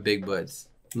me. with big butts.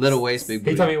 Little waist, big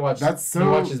booty. He told me to watch. That's so. He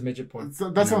watches midget porn. So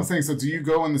that's what I'm saying. So do you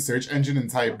go in the search engine and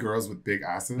type girls with big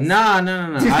asses? No.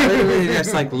 I literally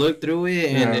just like look through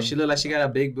it, and if she look like she got a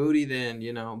big booty, then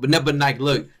But like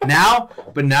look now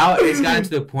it's gotten to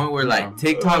the point where like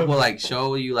TikTok will like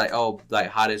show you like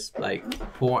hottest like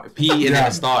porn P and then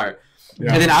a star.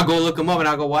 Yeah. And then I'll go look them up and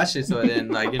I'll go watch it. So then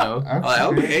like I'm like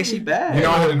okay, she bad.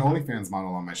 I had an OnlyFans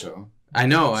model on my show. I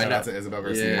know. Shout out to Isabel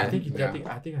Garcia. Yeah. I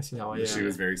think I seen that one. Yeah. She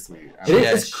was very sweet.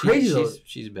 It's crazy though.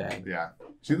 She's bad. Yeah.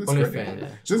 She looks great. Yeah.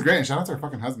 She was great. And shout out to her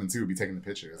fucking husband too, who be taking the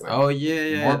pictures. Like, more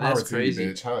that's crazy.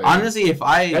 You, bitch. Honestly,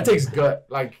 that takes gut,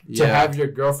 like to have your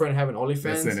girlfriend have an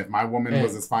OnlyFans. Listen, if my woman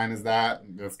was as fine as that,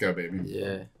 let's go, baby.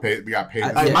 Yeah. We got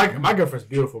paid. My girlfriend's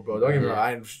beautiful, bro. Don't get me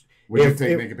wrong. Would you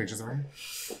take naked pictures of her?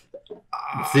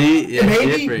 See,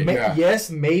 yes,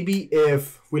 maybe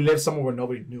if we lived somewhere where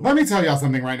nobody knew. Let me tell y'all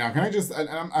something right now. Can I just?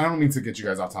 I don't mean to get you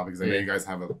guys off topic because I know you guys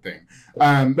have a thing.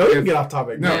 No, you can get off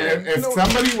topic. No, if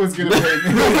somebody was gonna pay,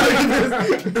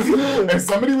 if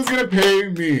somebody was gonna pay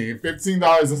me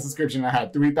 $15 a subscription, I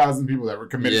had 3,000 people that were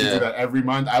committed to that every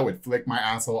month. I would flick my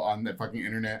asshole on the fucking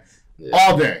internet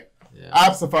all day. Yeah.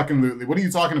 Absolutely. What are you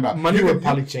talking about? Money would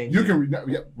probably change. You can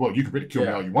ridicule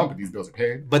me all you want, but these bills are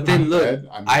paid. But then look,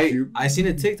 I seen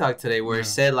a TikTok today where it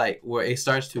said like where it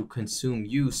starts to consume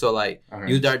you. So like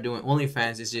you start doing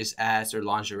OnlyFans, it's just ads or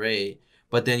lingerie.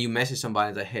 But then you message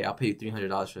somebody like, hey, I'll pay you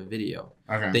 $300 for a video.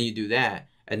 Okay. Then you do that,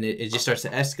 and it just starts to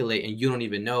escalate, and you don't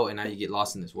even know, and now you get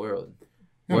lost in this world.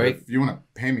 Yeah, if you want to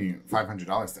pay me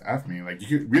 $500 to F me, like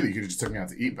you could have just took me out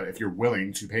to eat, but if you're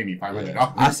willing to pay me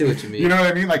 $500, I see what you mean. You know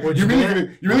what I mean? Like you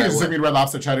really just took me to Red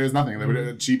Lobster. Cheddar is nothing.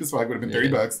 Like, cheap as fuck would have been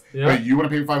 $30, but you want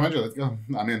to pay me $500? Let's go.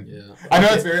 I'm in. Yeah. I know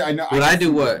it's very. I know. Would I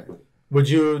do what? Would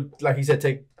you, like he said,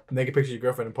 take naked pictures of your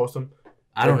girlfriend and post them?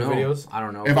 I don't know. Videos? I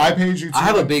don't know. If I paid you, I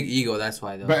have a big ego. That's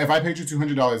why though. But if I paid you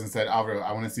 $200 and said, Alvaro,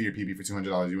 I want to see your PP for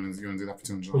 $200, you want to do that for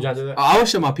 $200? Would you do that? I would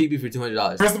show my PP for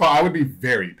 $200. First of all, I would be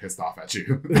very pissed off at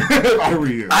you if I were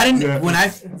you. I didn't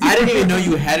even know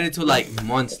you had it until like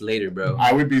months later, bro.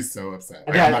 I would be so upset.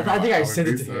 Like, I think I sent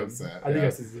it to him. I think I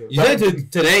sent it to him. You sent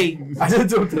it today. I sent it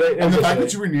to him today. And the fact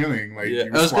that you were kneeling, like you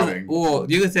were squatting.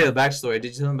 Well, you can say the backstory.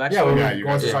 Did you tell him the backstory? Yeah, you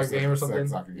watched a soccer game or something.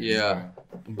 Yeah.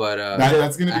 But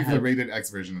that's gonna be for the rated X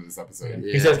version of this episode.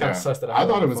 He says kind of sus that I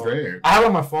thought it was great. I have it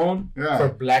on my phone for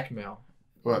blackmail.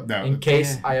 Well, no, in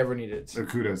case I ever need it. So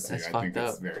kudos to you. I think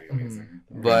that's very amazing.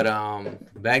 But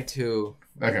back to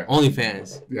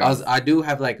OnlyFans. Yeah. I do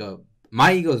have like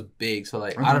my ego's big, so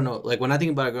like I don't know. Like when I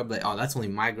think about a girl, I'm like, oh, that's only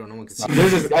my girl. No one can see.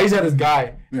 I used to have this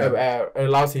guy at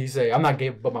Laos. He say, "I'm not gay,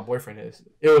 but my boyfriend is."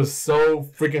 It was so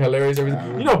freaking hilarious.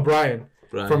 You know Brian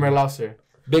from Laos.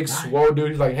 Big swole dude.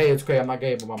 He's like, hey, it's okay. I'm not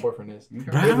gay, but my boyfriend is.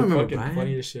 Brian, I don't remember Brian.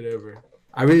 Funniest shit ever.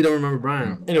 I really don't remember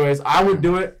Brian. Anyways, I would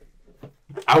do it.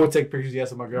 I would take pictures,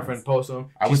 yes, of my girlfriend, post them.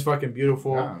 She's fucking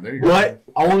beautiful. Yeah, there you go. But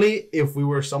only if we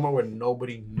were somewhere where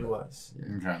nobody knew us.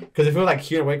 Okay. Because if it was like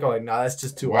here in Waco, like, nah, that's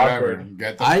just too awkward.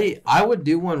 I would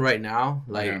do one right now.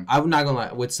 Like, I'm not going to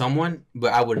lie, with someone,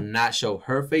 but I would not show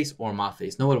her face or my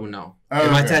face. No one would know.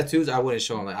 My tattoos, I wouldn't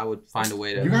show them. Like, I would find a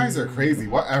way to. You guys are crazy.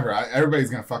 Whatever. Everybody's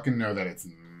going to fucking know that it's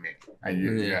me.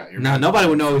 No, nobody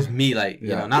would know it's me. Like, you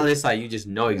know, not this like you just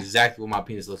know exactly what my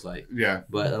penis looks like. Yeah.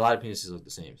 But a lot of penises look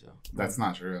the same. So that's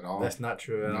not true at all. That's not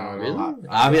true at all. Really?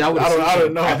 I mean, I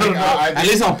don't know. At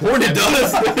least on porn it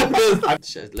does.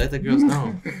 Let the girls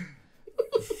know.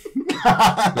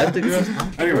 Let the girls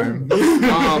know. Anyway,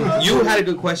 you had a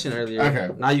good question earlier.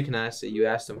 Okay. Now you can ask it. You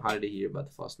asked him, how did he hear about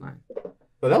the false nine?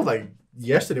 Well, that was like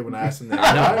yesterday when I asked him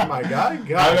that. Oh my God.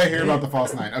 How did I hear about the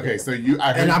false nine? Okay, so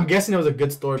and I'm guessing it was a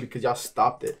good story because y'all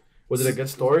stopped it. Was it a good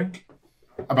story?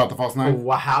 About the false nine?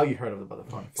 How you heard about the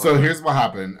false nine? So here's what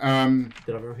happened.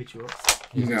 Did I ever hit you up?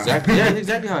 No. Exactly. Yeah,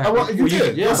 exactly how it happened. Well, you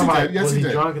did. Yes, you did. Yes, was you he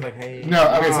did. drunk and like, hey?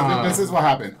 No, okay, so this is what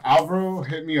happened. Alvaro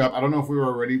hit me up. I don't know if we were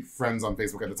already friends on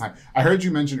Facebook at the time. I heard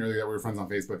you mention earlier that we were friends on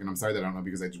Facebook, and I'm sorry that I don't know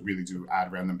because I really do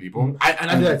add random people. And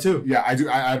I do that too. Yeah, I do.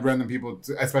 I add random people,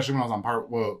 especially when I was on Power.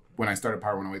 Well, when I started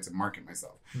Power 108 to market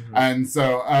myself. Mm-hmm. And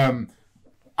so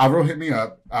Alvaro hit me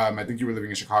up. I think you were living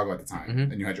in Chicago at the time,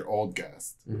 and you had your old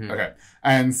guest. Mm-hmm. Okay.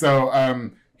 And so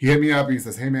he hit me up and he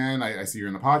says, hey, man, I see you're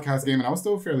in the podcast game. And I was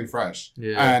still fairly fresh.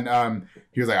 Yeah. And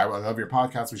he was like, I love your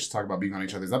podcast. We should talk about being on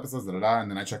each other's episodes, And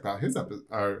then I checked out his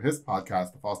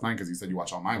podcast, The False Nine, because you said you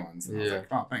watch all my ones. And I was like,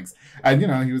 oh, thanks. And,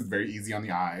 he was very easy on the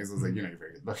eyes. I was like, you're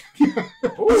very good looking. The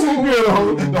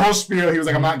whole spiel. He was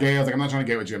like, I'm not gay. I was like, I'm not trying to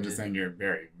get with you. I'm just saying you're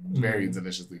very, very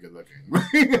deliciously good looking.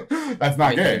 That's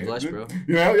not gay. Blush, bro.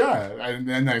 Yeah. And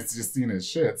then I just seen his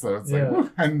shit. So it's like,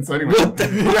 woo. And so anyway. So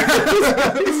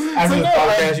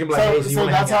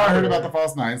that's how I heard about the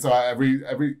false nine. So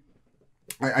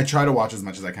I try to watch as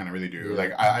much as I can. I really do. Yeah.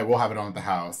 Like I will have it on at the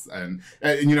house, and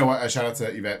you know what? A shout out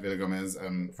to Yvette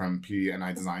Villagomez from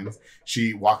P&I Designs.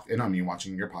 She walked in on me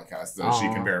watching your podcast, so she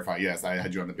can verify. Yes, I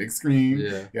had you on the big screen.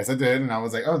 Yeah. Yes, I did, and I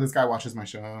was like, oh, this guy watches my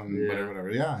show and Yeah.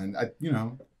 whatever. Yeah, and I, you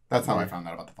know, that's how I found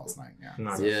out about the False Night. Yeah.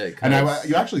 Nice. Yeah. And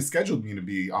you actually scheduled me to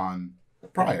be on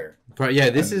prior. Yeah,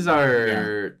 this is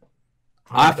our.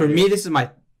 For me, this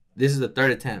is the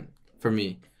third attempt for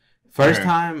me. First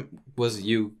time was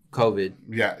you, COVID.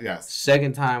 Yeah. Yes.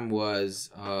 Second time was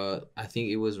I think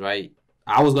it was right.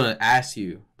 I was gonna ask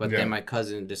you, but then my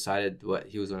cousin decided what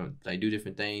he was gonna like do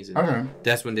different things, and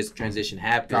that's when this transition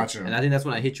happened. Gotcha. And I think that's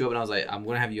when I hit you up, and I was like, I'm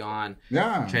gonna have you on.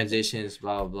 Yeah. Transitions,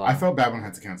 blah blah blah. I felt bad when I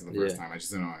had to cancel the first time. I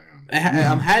just didn't know.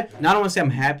 I'm happy. I don't want to say I'm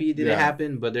happy it didn't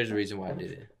happen, but there's a reason why I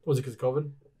did it. Was it because of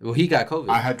COVID? Well, he got COVID.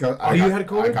 I had COVID. You had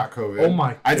COVID? I got COVID. Oh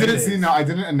my! I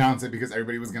didn't announce it because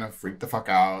everybody was gonna freak the fuck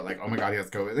out. Like, oh my god, he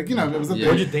has COVID. Like, you know, it was a thing.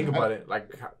 What did you think about it?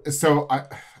 Like, so I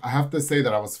have to say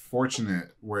that I was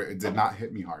fortunate where it did not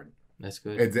hit me hard. That's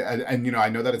good. And you know, I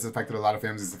know that it's affected a lot of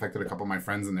families. It's affected a couple of my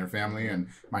friends and their family, and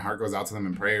my heart goes out to them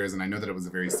in prayers. And I know that it was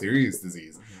a very serious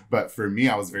disease. But for me,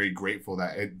 I was very grateful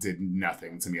that it did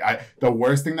nothing to me. The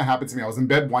worst thing that happened to me, I was in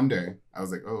bed one day. I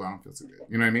was like, oh, I don't feel so good.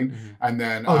 You know what I mean? And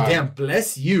then damn,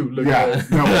 bless you. Look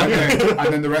one day,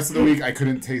 and then the rest of the week, I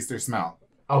couldn't taste or smell.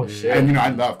 Oh shit! And you know, I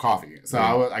love coffee,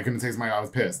 so I couldn't taste I was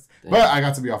pissed. Damn. But I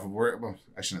got to be off of work. Well,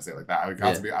 I shouldn't say it like that.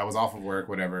 I was off of work,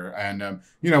 whatever. And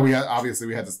you know, we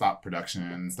had to stop production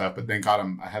and stuff. But thank God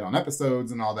I had on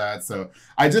episodes and all that. So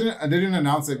I didn't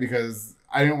announce it because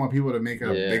I didn't want people to make it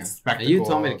a big spectacle. And you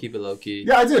told me to keep it low key.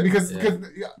 Yeah, I did because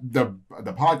the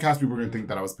podcast, people were going to think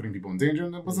that I was putting people in danger,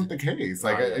 and that wasn't the case.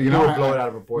 Like, you know, people would blow it out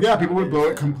of proportion. Yeah, people would blow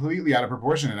it completely out of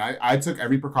proportion, and I took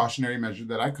every precautionary measure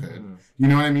that I could. You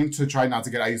know what I mean? To try not to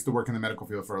get. I used to work in the medical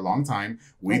field for a long time.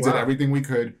 We did everything we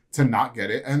could to not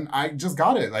get it, and I just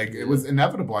got it. Like it was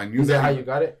inevitable. I knew. Is that how you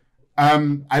got it?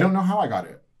 I don't know how I got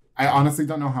it. I honestly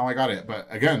don't know how I got it, but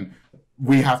again.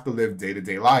 We have to live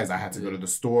day-to-day lives. I had to go to the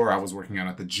store. I was working out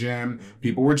at the gym.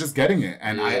 People were just getting it.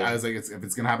 And I was like, if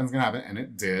it's going to happen, it's going to happen. And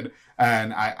it did.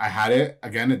 And I had it.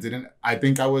 Again, it didn't. I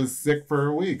think I was sick for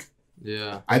a week.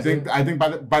 Yeah. I think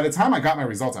by the time I got my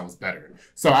results, I was better.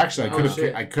 So actually,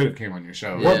 I could have came on your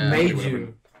show. What made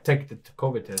you take the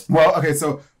COVID test? Well, okay.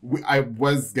 So I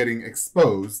was getting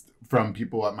exposed from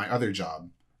people at my other job.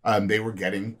 They were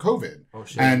getting COVID. Oh,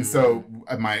 shit. And so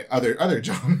at my other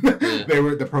job,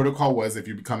 the protocol was if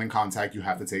you come in contact, you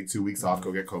have to take 2 weeks off,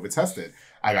 go get COVID tested.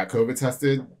 I got COVID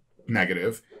tested,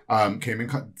 negative.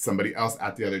 Somebody else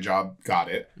at the other job got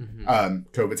it.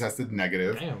 COVID tested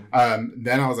negative.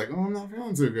 Then I was like, oh, I'm not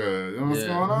feeling too good. What's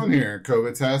going on here?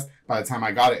 COVID test. By the time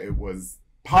I got it, it was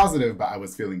positive, but I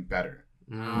was feeling better.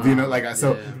 You know, like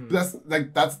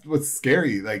that's what's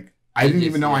scary. Like I didn't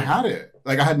even know I had it.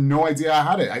 Like, I had no idea I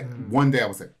had it. One day I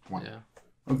was sick.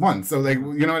 One. So, like,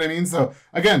 you know what I mean? So,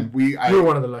 again, you were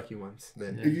one of the lucky ones.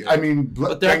 Then. I mean,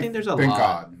 but I think there's a lot. Thank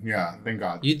God. Yeah, thank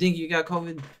God. You think you got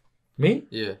COVID? Me?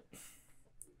 Yeah.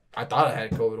 I thought I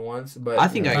had COVID once, but I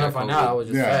think I got COVID. I was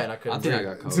just fat and I couldn't breathe. I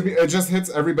got COVID. To me, it just hits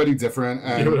everybody different.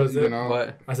 And, you know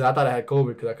what? I said I thought I had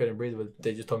COVID because I couldn't breathe, but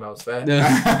they just told me I was fat.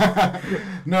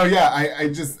 No, yeah,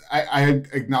 I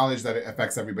acknowledge that it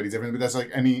affects everybody differently, but that's like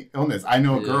any illness. I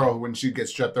know a girl, when she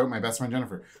gets strep throat, my best friend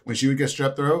Jennifer, when she would get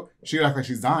strep throat, she would act like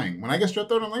she's dying. When I get strep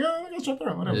throat, I'm like, oh, I got strep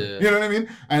throat, whatever. Yeah. You know what I mean?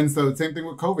 And so same thing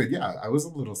with COVID. Yeah, I was a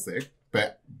little sick,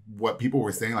 but what people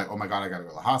were saying, like, oh my God, I gotta go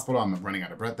to the hospital, I'm running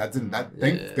out of breath. Thank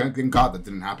God that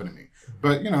didn't happen to me.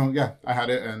 But, you know, yeah, I had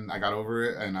it and I got over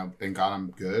it and thank God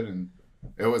I'm good. And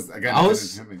it was, again, I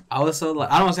was so,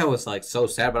 like, I don't want to say I was, like, so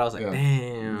sad, but I was like,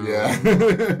 damn.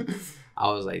 Yeah.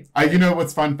 I was like, you know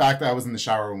what's fun fact? I was in the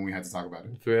shower when we had to talk about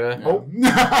it. For real?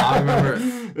 Yeah. Oh. I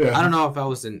remember, I don't know if I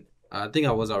was I think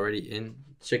I was already in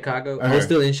Chicago. Okay. I was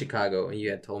still in Chicago and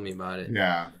you had told me about it.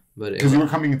 Yeah. Because you were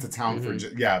coming into town for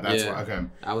that's why. Okay.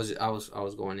 I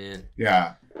was going in.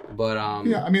 Yeah. But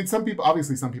yeah, I mean, some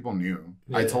people knew.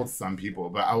 Yeah. I told some people,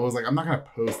 but I was like, I'm not gonna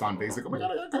post on Facebook. Oh my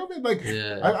God, I got COVID. Like,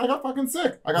 I got fucking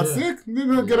sick. I got sick.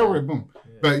 Get over it. Boom.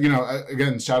 Yeah. But you know,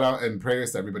 again, shout out and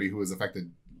prayers to everybody who was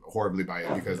affected horribly by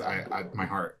it because my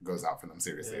heart goes out for them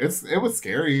seriously. Yeah. It was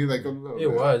scary. Like it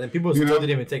was, and people still didn't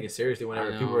even take it seriously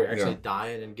whenever people were actually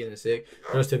dying and getting sick.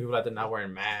 There was still people out there not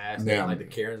wearing masks and like the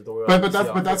Karens of the world. But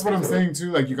that's what I'm saying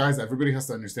too. Like you guys, everybody has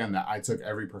to understand that I took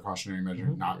every precautionary measure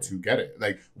not to get it.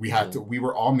 Like we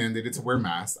were all mandated to wear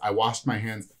masks. I washed my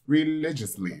hands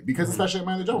religiously because especially at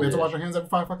my other job, we had to wash our hands every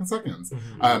 5 fucking seconds.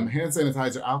 Hand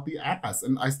sanitizer out the ass,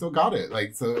 and I still got it.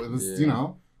 Like so, it was you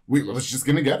know. We was just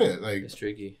gonna get it. Like it's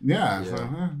tricky. Yeah. So,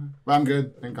 but I'm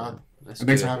good. Thank God. That's And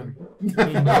thanks good. for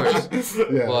having me. Of course.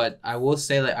 Yeah. But I will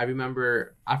say, like, I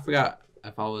remember, I forgot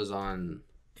if I was on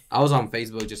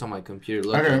Facebook just on my computer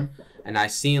looking, Okay. and I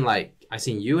seen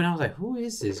you, and I was like, who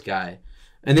is this guy?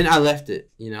 And then I left it,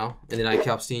 you know, and then I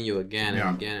kept seeing you again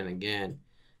and again and again,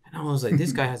 and I was like,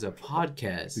 this guy has a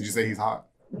podcast. Did you say he's hot?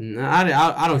 No,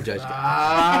 I don't judge guys.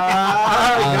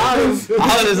 Got him.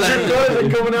 I was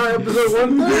like, coming out episode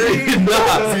 130.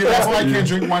 Nah. See, that's why I can't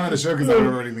drink wine on the show because I would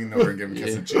have already leaned over and given him a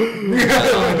kiss and cheek.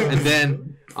 And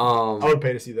then I would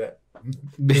pay to see that.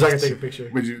 Just so I can take a picture.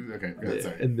 Would you? Okay, go ahead,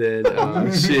 sorry. And then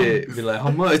shit, be like,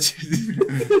 how much?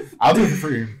 I'll do it for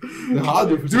free. I'll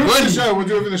do it for Do it for the show. We'll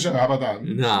do it for the show. How about that?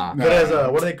 Nah. But as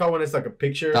what do they call when it's like a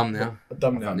picture? Thumbnail. A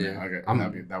thumbnail. Yeah.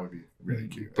 Okay, that would be really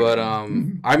cute. But I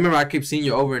remember I kept seeing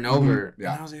you over and over.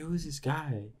 Yeah. And I was like, who's this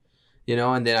guy? You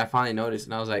know, and then I finally noticed,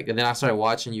 and I was like, and then I started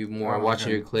watching you more,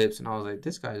 watching your clips, and I was like,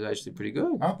 this guy's actually pretty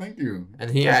good. Oh, thank you. And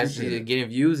he I actually appreciate it. getting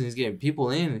views, and he's getting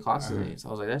people in constantly. So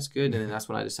I was like, that's good. And then that's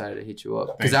when I decided to hit you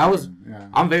up. Thank Because you. Yeah.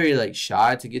 I'm very, like,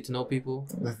 shy to get to know people.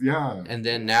 Yeah. And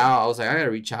then now I was like, I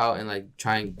gotta reach out and, like,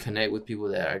 try and connect with people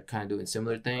that are kind of doing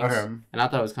similar things. Okay. And I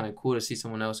thought it was kind of cool to see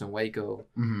someone else in Waco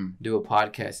Mm-hmm. do a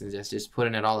podcast and just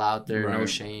putting it all out there, no Right.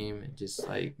 shame, and just,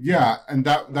 like... Yeah, and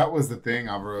that was the thing,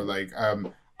 Alvaro. Like,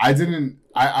 I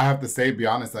have to say, be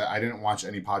honest, I didn't watch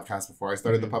any podcasts before I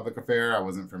started the Public Affair. I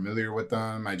wasn't familiar with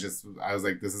them. I was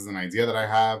like, this is an idea that I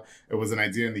have. It was an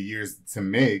idea in the years to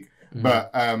make,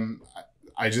 but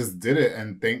I just did it,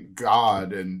 and thank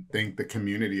God and thank the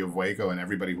community of Waco and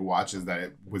everybody who watches that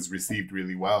it was received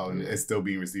really well, and it's still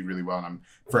being received really well, and I'm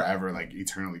forever, like,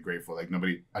 eternally grateful. Like,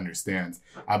 nobody understands.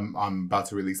 I'm about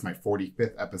to release my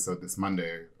 45th episode this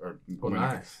Monday,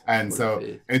 Nice. and 45th.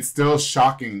 so it's still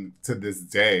shocking to this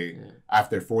day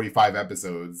after 45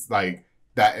 episodes, like,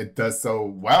 that it does so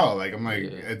well. Like, I'm like,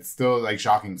 it's still, like,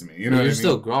 shocking to me. You know what I mean? You're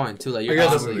still growing too. Like, you're You're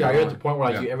constantly at growing. the point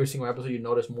where like every single episode you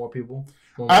notice more people.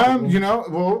 More people? You know,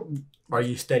 well, Or are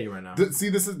you steady right now? see,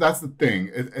 that's the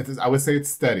thing. I would say it's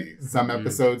steady. Some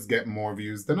episodes get more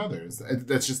views than others.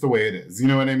 That's just the way it is. You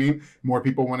know what I mean? More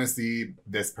people want to see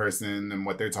this person and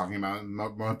what they're talking about. And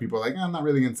more people are like, I'm not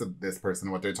really into this person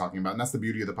and what they're talking about. And that's the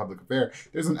beauty of the Public Affair.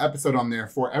 There's an episode on there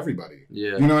for everybody.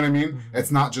 Yeah. You know what I mean?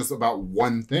 It's not just about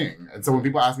one thing. And so when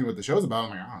people ask me what the show's about, I'm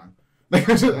like, like,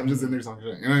 I'm just in there talking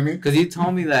shit. You know what I mean? Because you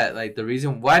told me that, like, the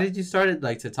reason why did you start it,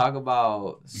 like, to talk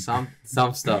about some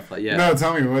stuff, like, No,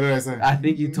 tell me, what did I say? I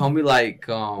think you told me like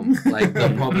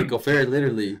the Public Affair,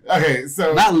 literally. Okay,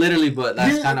 so Not literally, but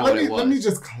that's kind of what it was. Let me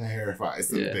just clarify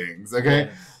some things, okay?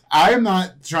 I am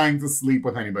not trying to sleep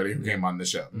with anybody who came on the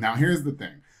show. Now, here's the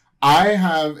thing. I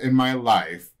have, in my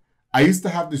life, I used to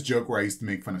have this joke where I used to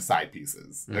make fun of side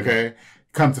pieces, okay?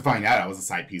 Come to find out, I was a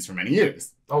side piece for many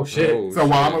years. Oh, shit. So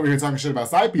while I'm over here talking shit about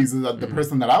side pieces, the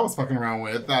person that I was fucking around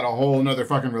with had a whole nother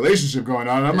fucking relationship going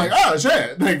on. And I'm like, oh,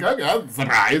 shit. Like, okay,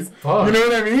 surprise. Fuck. You know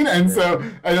what I mean? And so,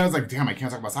 and I was like, damn, I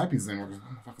can't talk about side pieces anymore.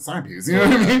 Side piece, you know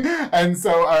what I mean? And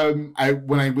so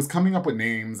when I was coming up with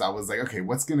names, I was like, okay,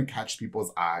 what's gonna catch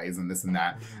people's eyes and this and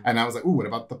that? And I was like, ooh, what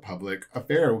about the Public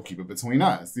Affair? We'll keep it between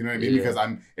us. You know what I mean? Because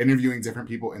I'm interviewing different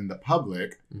people in the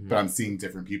public, but I'm seeing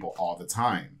different people all the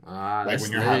time. Like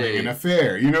when you're having an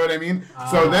affair. You know what I mean?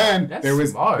 So then there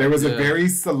was a very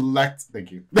select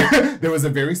there was a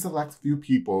very select few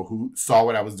people who saw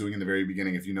what I was doing in the very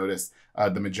beginning. If you notice,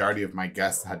 the majority of my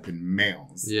guests had been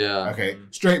males. Yeah. Okay.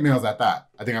 Straight males at that.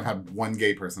 I think I've had one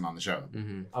gay person on the show.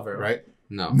 Right?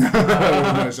 No.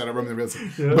 Shut up, Roman, the real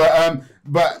estate. Yeah.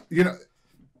 But you know,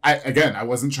 I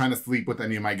wasn't trying to sleep with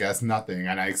any of my guests, nothing.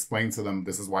 And I explained to them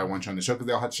this is why I want you on the show, because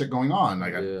they all had shit going on.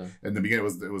 Like in the beginning,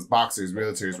 it was boxers,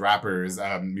 realtors, rappers,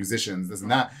 musicians, this and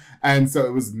that. And so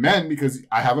it was men because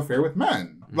I have an affair with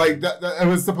men. Like that it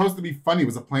was supposed to be funny. It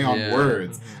was a play on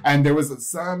words. And there was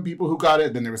some people who got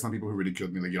it. Then there were some people who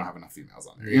ridiculed me, like, you don't have enough females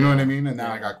on there. You know what I mean? And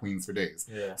now I got queens for days.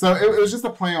 Yeah. So it was just a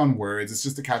play on words. It's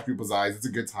just to catch people's eyes. It's a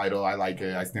good title. I like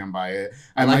it. I stand by it.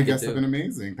 And my guests have been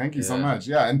amazing. Thank you so much.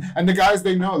 Yeah. And the guys,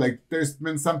 they know, like, there's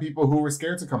been some people who were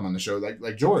scared to come on the show,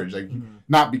 like George. Like,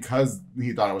 not because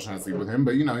he thought I was trying to sleep with him,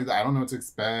 but, you know, he's like, I don't know what to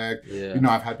expect. Yeah. You know,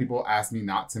 I've had people ask me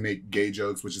not to make gay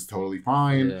jokes, which is totally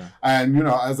fine. Yeah. And, you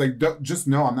know, I was like, just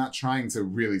know I'm not trying to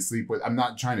really sleep with. I'm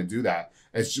not trying to do that.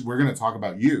 We're gonna talk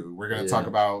about you. We're gonna talk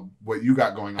about what you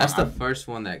got going on. That's the first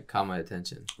one that caught my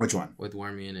attention. Which one? With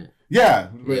Wormy in it. Yeah.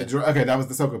 Okay, that was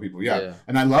the Soko people. Yeah.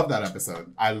 And I love that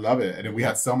episode. I love it, and we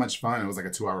had so much fun. It was like a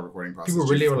 2-hour recording process. People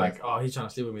really were like, "Oh, he's trying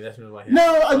to sleep with me." That's why.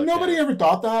 No, nobody ever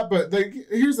thought that. But like,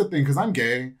 here's the thing, because I'm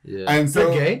gay. Yeah. And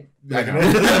so you're gay. I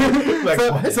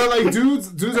know. so like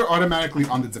dudes are automatically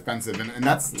on the defensive, and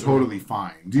that's totally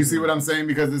fine. Do you see what I'm saying?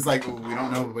 Because it's like, we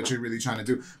don't know what you're really trying to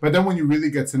do. But then when you really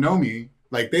get to know me,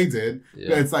 like they did.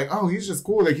 But it's like, oh, he's just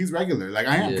cool. Like he's regular. Like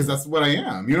I am because that's what I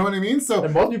am. You know what I mean? So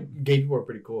and most gay people are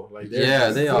pretty cool. Like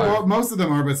they are. Well, most of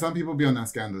them are, but some people be on that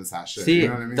scandalous ass shit. See, you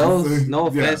know what I mean? those no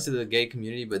offense to the gay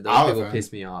community, but those people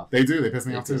piss me off. They do. They piss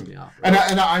me off too. And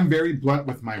I'm very blunt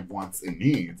with my wants and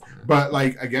needs. But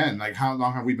like again, like how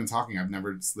long have we been talking? I've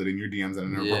never slid in your DMs at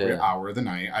an appropriate hour of the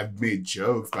night. I've made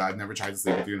jokes, but I've never tried to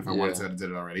sleep with you. And if I wanted to, I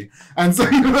did it already. And so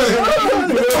you know what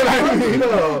I mean?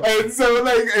 And so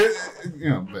like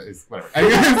but it's whatever.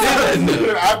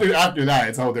 after that,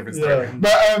 it's a whole different story. Yeah.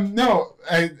 But no,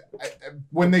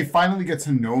 when they finally get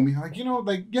to know me, like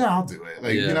I'll do it.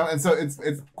 Like and so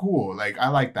it's cool. Like I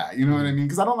like that. You know what I mean?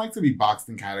 Because I don't like to be boxed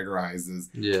and categorized as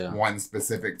one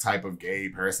specific type of gay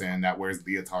person that wears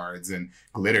leotards and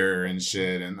glitter and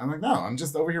shit. And I'm like, no, I'm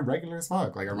just over here regular as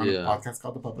fuck. Like I run a podcast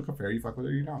called The Public Affair. You fuck with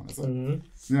it, you don't. That's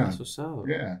yeah. That's what's up.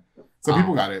 Yeah. So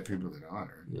people got it, people that don't.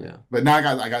 Yeah. But now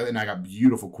I got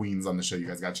beautiful queens on the show. You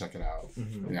guys gotta check it out.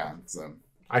 Mm-hmm. Yeah. So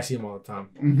I see them all the time.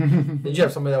 Did you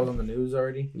have somebody that was on the news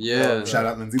already? Yeah. Shout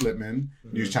out Lindsay Lippman,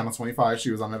 News Channel 25.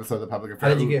 She was on an episode of The Public Affair.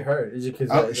 How did you get her? Is it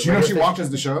because she watches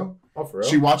the show? Oh, for real?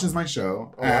 She watches my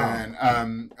show,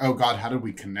 and oh God, how did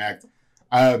we connect?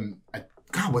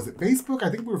 God, was it Facebook? I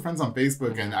think we were friends on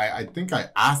Facebook, and I think I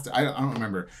asked. I don't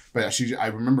remember, but I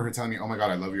remember her telling me, "Oh my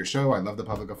God, I love your show. I love The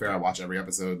Public Affair. I watch every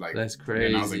episode." Like that's crazy.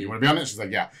 And I was like, "You want to be on it?" She's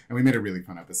like, "Yeah," and we made a really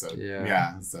fun episode.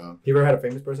 Yeah. So you ever had a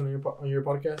famous person on your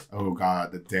podcast? Oh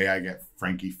God, the day I get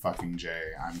Frankie fucking J,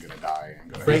 I'm gonna die.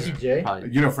 Frankie J?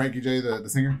 You know Frankie J, the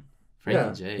singer?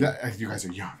 Frankie J. You guys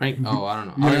are young. I don't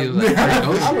know. I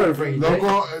heard of Frankie J.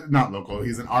 Not local.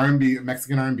 He's an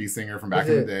Mexican R&B singer from back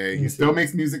in the day. He still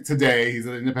makes music today. He's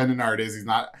an independent artist. He's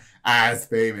not as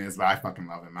famous, but I fucking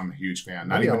love him. I'm a huge fan.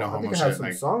 Not even no homo shit. I have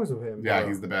some songs of him. Yeah,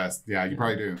 he's the best. Yeah, you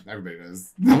probably do. Everybody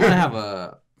does. I'm gonna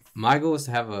have my goal is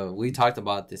to have we talked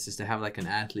about this, is to have like an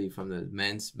athlete from the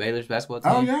men's Baylor's basketball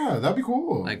team. Oh yeah, that'd be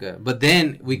cool. But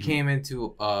then we came into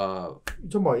you talking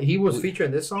about he was featured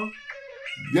in this song?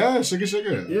 Yeah, Sugar.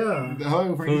 Yeah.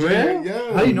 Hello, Frankie J.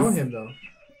 Yeah. How do you know him though?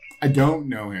 I don't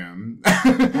know him.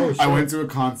 I went to a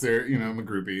concert. I'm a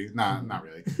groupie. Nah, not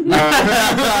really.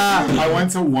 I went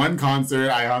to one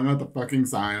concert. I hung out the fucking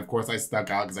sign. Of course, I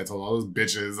stuck out because I told all those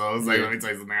bitches. I was like, let me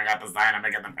tell you something. I got the sign. I'm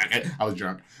going to get the fucking... I was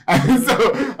drunk.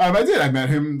 So I did. I met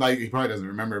him. Like, he probably doesn't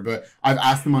remember, but I've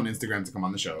asked him on Instagram to come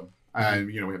on the show. And,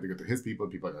 we have to go through his people.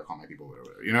 People are going to call my people,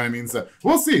 whatever. You know what I mean? So,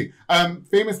 we'll see.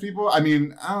 Famous people, I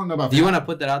mean, I don't know about... Do you want to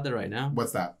put that out there right now?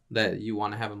 What's that? That you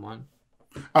want to have him on?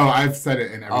 Oh, I've said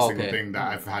it in every single thing that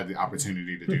I've had the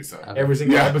opportunity to do so. Okay. Every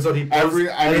single episode he posts.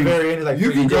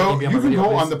 You can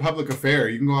go on The Public Affair.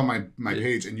 You can go on my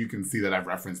page and you can see that I've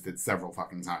referenced it several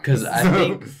fucking times. Because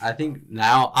I think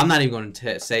now I'm not even going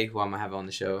to say who I'm gonna have on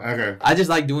the show. Okay. I just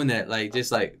like doing that, like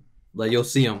you'll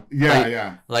see them.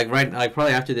 Yeah. Like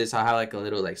probably after this, I'll have like a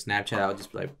little like Snapchat. I'll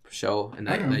just like show and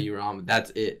that you were on. That's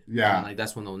it. Yeah. And,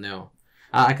 that's when they'll know.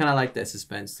 I kind of like that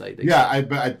suspense, but I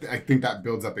think that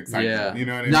builds up excitement. Yeah, you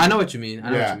know what I mean. No, I know what you mean. I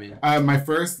know what you mean. My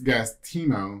first guest,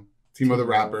 Timo the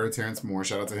rapper, Terrence Moore,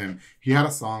 shout out to him. He had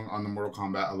a song on the Mortal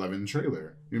Kombat 11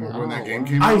 trailer. You remember when that game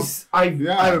came out?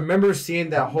 I remember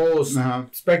seeing that whole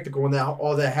spectacle when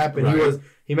all that happened. Right.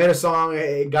 He made a song.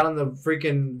 It got on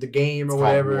the game or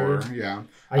whatever. War, yeah.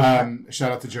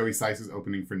 Shout out to Joey Sice's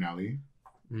opening for Nelly.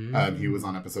 He was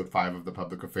on episode 5 of The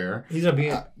Public Affair. He's gonna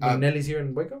be Nelly's here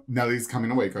in Waco. Nelly's coming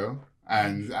to Waco,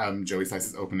 and Joey Sice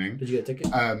is opening. Did you get a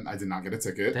ticket? I did not get a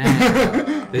ticket.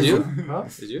 Did you? Huh?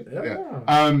 Did you?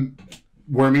 Yeah.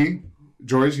 Wormy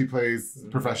George, he plays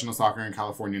professional soccer in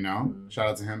California now. Shout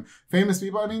out to him. Famous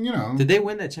people. I mean, Did they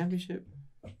win that championship?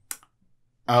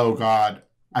 Oh God.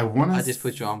 I just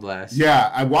put you on blast. Yeah,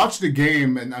 I watched the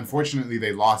game, and unfortunately,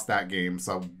 they lost that game.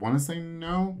 So I want to say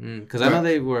no. Because I know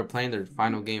they were playing their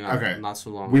final game not so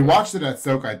long ago. We watched it at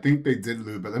Soka. I think they did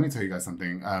lose, but let me tell you guys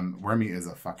something. Wormy is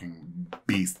a fucking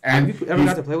beast. And have you ever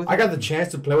got to play with him? I got the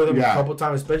chance to play with him a couple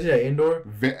times, especially at indoor.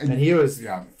 And he was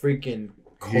freaking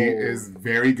cold. He is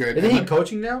very good. Isn't he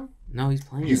coaching now? No, he's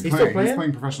playing. He's still playing? He's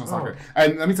playing professional soccer.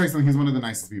 And let me tell you something. He's one of the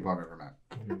nicest people I've ever met.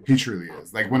 He truly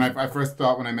is. Like when I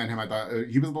met him, I thought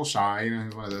he was a little shy.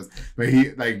 He's one of those. But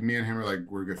me and him are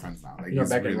we're good friends now. Like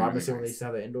back in Robinson when they used to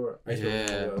have the indoor. I used to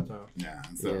play all the time. Yeah.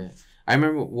 So I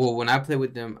remember. Well, when I played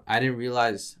with them, I didn't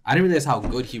realize how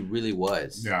good he really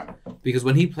was. Yeah. Because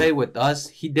when he played with us,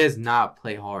 he does not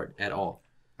play hard at all.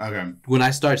 Okay. When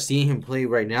I start seeing him play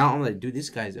right now, I'm like, dude, this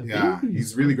guy's a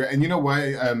he's really great. And you know what?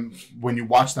 When you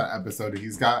watch that episode,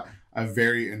 he's got a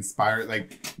very inspired,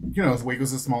 like, you know,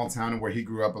 Waco's a small town, and where he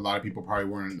grew up, a lot of people probably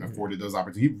weren't afforded those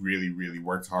opportunities. He really, really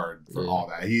worked hard for all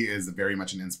that. He is very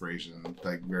much an inspiration,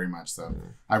 like, very much so.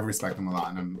 I respect him a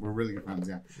lot, and we're really good friends,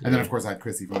 And then, of course, I had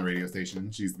Chrissy from the radio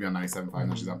station. She used to be on 97.5,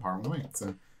 now she's on Power on the Wing,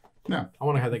 so... Yeah. I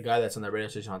want to have the guy that's on that radio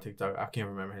station on TikTok. I can't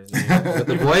remember his name. With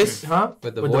the voice? Huh?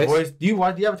 With the voice? Do you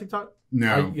have a TikTok?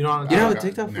 No. You don't have a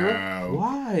TikTok for real? No.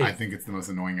 Why? I think it's the most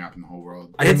annoying app in the whole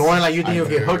world. Are you annoying like you think you'll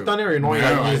get hooked on it, or annoying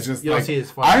like you don't see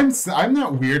it's fun? I'm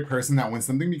that weird person that when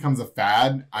something becomes a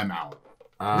fad, I'm out.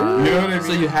 You know what I mean?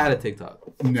 So you had a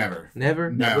TikTok? Never.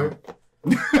 No.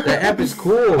 That app is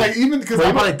cool. Like, even because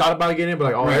I probably thought about getting it,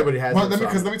 but like, everybody has it.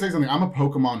 Because let me tell you something. I'm a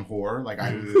Pokemon whore. Like, I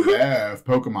love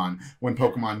Pokemon. When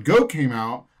Pokemon Go came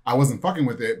out, I wasn't fucking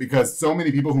with it because so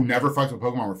many people who never fucked with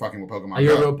Pokemon were fucking with Pokemon. Are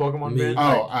you a real Pokemon fan?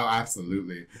 Oh,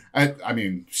 absolutely. I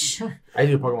mean, sure. I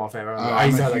used to be a Pokemon fan. I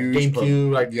used to have like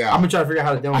GameCube. Like, I'm gonna try to figure out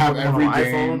how to download Pokemon on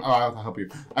iPhone. Oh, I'll help you.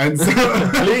 And so,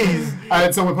 please.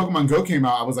 And so when Pokemon Go came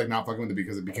out, I was like not fucking with it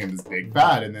because it became this big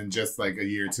fad. And then just like a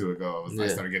year or two ago, I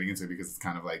started getting into it because it's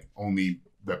kind of like only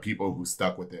the people who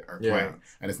stuck with it are playing,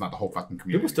 and it's not the whole fucking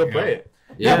community. People still play it.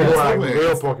 Yeah, but like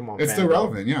real Pokemon fans. It's still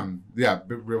relevant,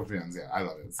 real fans, I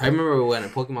love it. So. I remember when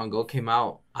Pokemon Go came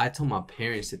out, I told my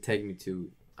parents to take me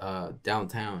to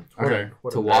downtown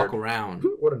to walk around.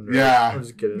 What a nerd. Yeah. I'm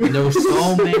just kidding. And there were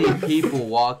so many people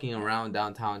walking around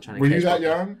downtown trying to Were catch you that Pokemon.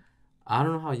 young? I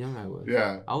don't know how young I was.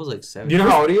 Yeah. I was like 7. Do you know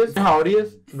how old he is? You know how old he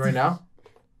is right now?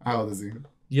 How old is he?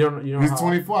 You don't He's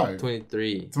 25.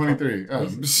 23. 23. Oh.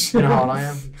 You know how old I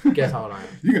am? Guess how old I am.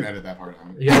 You can edit that part out.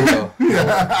 Yeah, we go.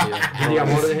 Yeah. You think I'm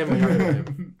older than him or younger than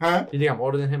him? Huh? You think I'm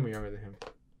older than him or younger than him?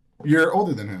 You're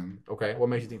older than him. Okay. What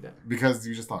makes you think that? Because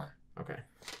you just are. Okay.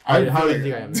 How old do you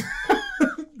think I am then?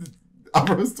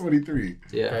 I was 23.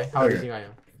 Yeah. Okay. How old do you think I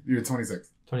am? You're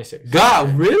 26. 26.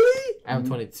 God, really? I'm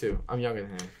 22. I'm younger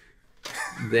than him.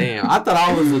 Damn. I thought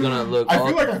I was gonna look. I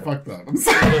feel like I fucked up. I'm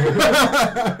sorry.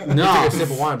 No. He took a sip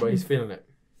of wine, but he's feeling it.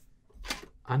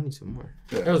 I need some more.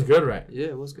 Yeah. It was good, right? Yeah,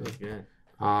 it was good. It was good.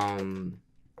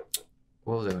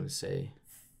 What was I gonna say?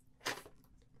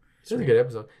 This is a good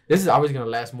episode. This is always gonna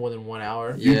last more than 1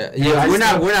 hour. Yeah. We're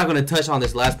not gonna touch on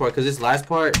this last part because this last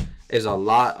part is a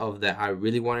lot of that I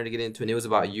really wanted to get into, and it was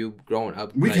about you growing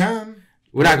up. We can.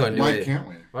 We're not gonna do Why it. can't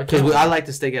we? Because I like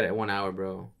to stay at 1 hour,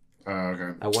 bro.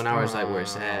 Okay. At 1 hour is like where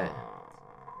it's at.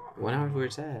 1 hour is where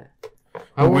it's at.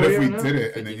 What if we did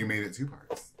it and then you made it 2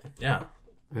 parts? Yeah.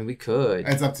 I mean, we could.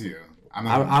 It's up to you.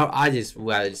 I just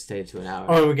rather just stay to an hour.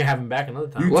 Oh, we can have him back another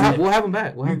time. We'll have him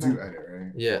back. You do edit,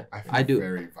 right? Yeah, I do.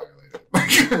 Very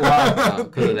violated. Wow,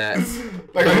 because of that.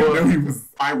 Like I didn't know he was.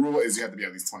 My rule is you have to be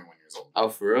at least 21 years old. Oh,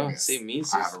 for real? Yes. See, me.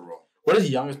 I have a rule. What is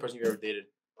the youngest person you've ever dated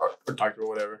or talked to or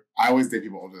whatever? I always date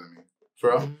people older than me.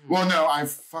 For real? Well, no, I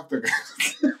fucked a guy.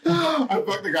 I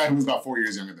fucked a guy who was about 4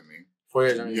 years younger than me. 4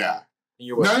 years younger. Yeah.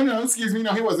 You were? No, excuse me.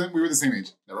 No, he wasn't. We were the same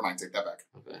age. Never mind. Take that back.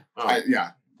 Okay. Oh.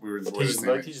 Yeah. We were the same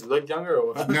age. He just looked younger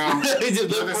or what? No. He just He's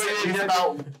looked 4 years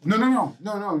about,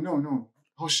 younger. no.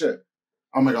 Oh, shit.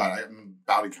 Oh, my God. I'm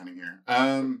bounty counting here.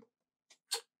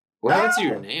 What happened to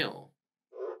your nail?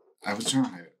 I was trying to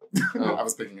hide it. Oh. I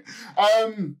was picking it.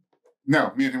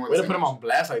 No, me and him were the Way to same put him age. on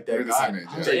blast like that. We're the same age.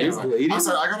 I'm Yeah. saying, I'm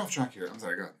sorry. I got off track here. I'm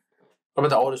sorry. Go ahead. What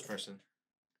about the oldest person?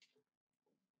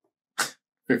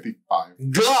 55.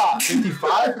 God!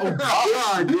 55? Oh,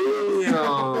 God, It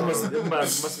must damn.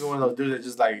 have been one of those dudes that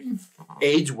just like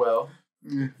age well.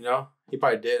 Yeah. You know? He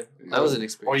probably did. That was an Or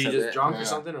experience. you just drunk or Yeah.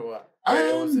 something or what?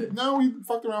 What was it? No, we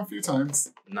fucked around a few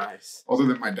times. Nice. Other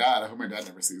than my dad. I hope my dad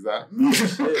never sees that.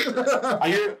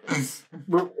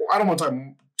 I don't want to talk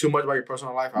too much about your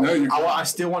personal life. I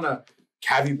still want to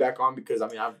have you back on because I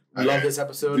love this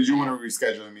episode. Did you want to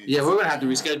reschedule me? Yeah, we're gonna have to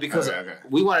reschedule because Okay.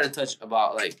 we wanted to touch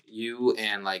about like you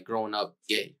and like growing up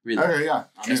gay, really. Okay, yeah.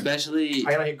 Especially,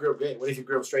 I gotta hit grew up gay. What if he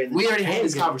grew up straight? we already had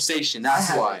this conversation.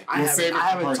 That's why. I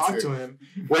haven't talked to him.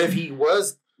 What if he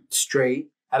was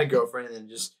straight, had a girlfriend, and then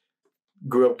just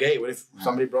grew up gay? What if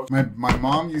somebody broke? My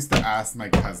mom used to ask my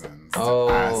cousins to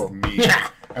ask me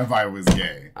if I was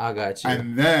gay. I got you.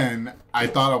 And then I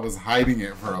thought I was hiding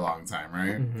it for a long time,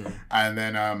 right? Mm-hmm. And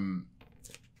then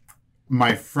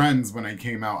my friends, when I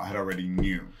came out, had already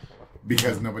knew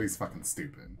because nobody's fucking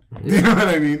stupid. Yeah. You know what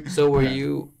I mean? So were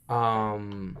you?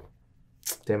 Damn,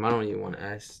 I don't even want to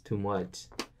ask too much.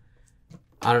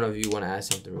 I don't know if you want to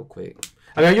ask something real quick.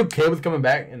 I mean, are you okay with coming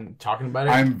back and talking about it?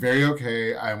 I'm very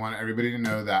okay. I want everybody to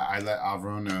know that I let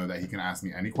Alvaro know that he can ask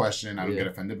me any question. I don't get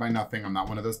offended by nothing. I'm not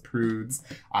one of those prudes.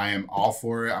 I am all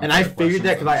for it. And I figured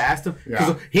that because I asked him.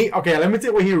 Yeah. Let me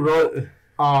tell you what he wrote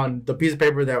on the piece of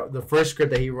paper, that the first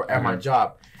script that he wrote at my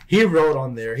job. He wrote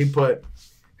on there, he put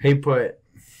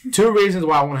 2 reasons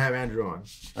why I want to have Andrew on.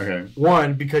 Okay.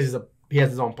 1, because he has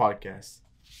his own podcast.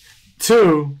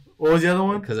 2, what was the other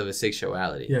one? Because of his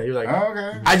sexuality. Yeah, you're like,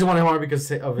 okay. I just want him on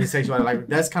because of his sexuality. Like,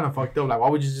 that's kind of fucked up. Like, why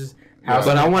would you just have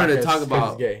But I wanted to podcast talk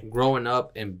about gay? growing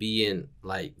up and being,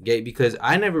 like, gay. Because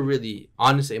I never really,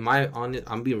 honestly,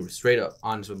 I'm being straight up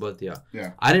honest with both of y'all.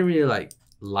 Yeah. I didn't really,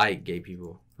 like gay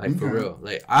people. Like, for real.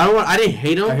 Like, I didn't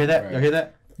hate them. I hear that? Right. You hear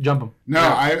that? Jump him. No,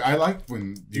 Yeah. I like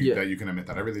when that you can admit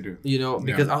that. I really do. You know,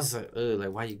 because I was like,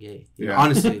 like, why you gay? You know, Yeah.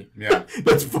 honestly. Yeah.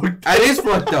 That's fucked up. It is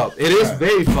fucked up. It is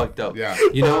very fucked up. Yeah.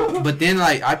 You know, but then,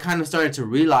 like, I kind of started to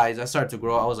realize, I started to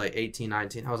grow. I was like 18,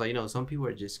 19. I was like, you know, some people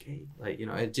are just gay. Like, you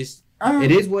know, it just,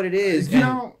 it is what it is. You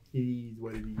know, It is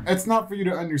what it is. it's not for you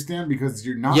to understand because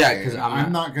you're not. Yeah, gay. 'cause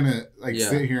I'm not gonna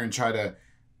sit here and try to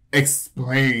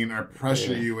explain or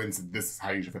pressure Yeah. you into this is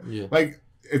how you should feel. Yeah. Like,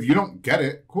 if you don't get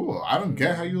it, cool. I don't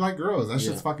get how you like girls. That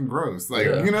shit's fucking gross. Like,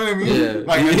 Yeah. you know what I mean? Yeah.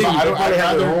 Like, I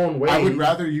would way.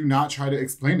 rather you not try to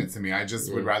explain it to me. I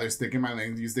just would Yeah. rather stick in my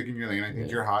lane. You stick in your lane. I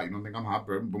think you're hot. You don't think I'm hot.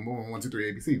 Boom, boom, boom. 1, 2,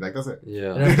 3, ABC. Like, that's it.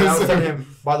 Yeah. And I was telling him,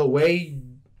 by the way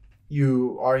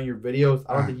you are in your videos,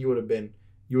 I don't think you would have been.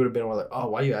 You would have been like, oh,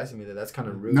 why are you asking me that? That's kind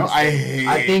of rude. No, I hate.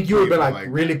 I think you would have been people like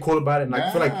really cool about it, and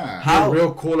like feel like Yeah. you're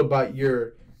real cool about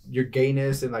your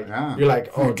gayness, and like Yeah. you're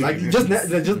like, oh, like just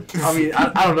I mean,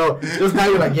 I don't know. Just now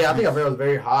you're like, yeah, I think I was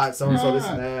very hot, so and so, this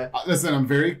and that. Listen, I'm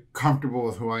very comfortable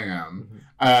with who I am.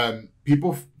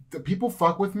 People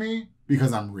fuck with me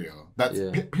because I'm real. That's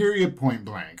period, point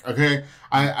blank. Okay,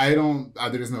 I don't.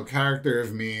 There's no character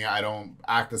of me. I don't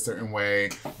act a certain way.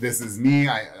 This is me.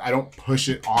 I don't push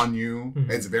it on you.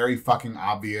 It's very fucking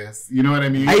obvious. You know what I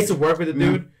mean? I used to work with a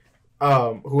dude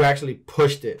who actually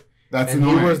pushed it. That's and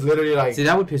annoying. he was literally like, See,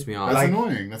 that would piss me off. That's like-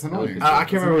 annoying. That's annoying. I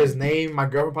can't remember his name. My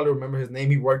girlfriend probably remember his name.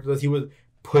 He worked with us. He would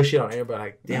push it on everybody.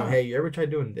 Like, damn, hey, you ever tried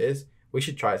doing this? We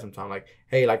should try it sometime. Like,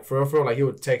 hey, like for real, like he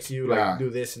would text you, like do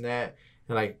this and that,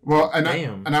 and like, well, and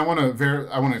damn. I want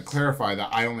to clarify that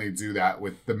I only do that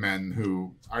with the men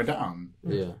who are down.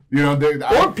 Yeah. You know,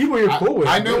 or people you're cool with.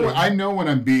 I know. really. I know when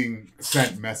I'm being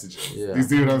sent messages. Yeah. You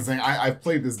see what I'm saying? I've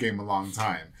played this game a long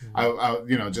time. I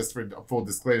you know, just for full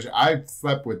disclosure, I've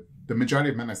slept with the majority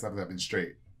of men I slept with have been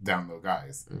straight down low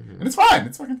guys, and it's fine.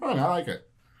 It's fucking fun. I like it.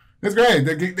 It's great.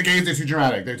 The gays are too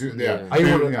dramatic. They're too Are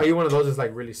you one of those that's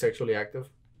like really sexually active?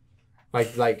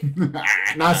 Like,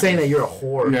 not saying that you're a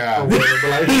whore. Yeah. Or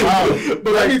whatever,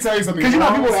 but let me tell you something. because you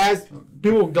know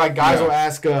people like guys Yeah. will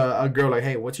ask a girl like,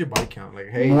 hey, what's your body count? Like,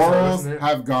 hey, morals so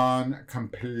have gone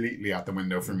completely out the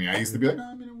window for me. I used to be like,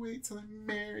 oh, I'm gonna wait till I'm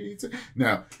married.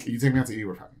 No, you take me out to eat,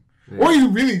 we're fine. Yeah. Or you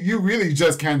really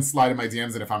just can slide in my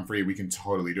DMs, and if I'm free, we can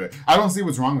totally do it. I don't see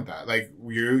what's wrong with that. Like,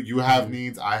 you have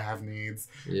needs, I have needs.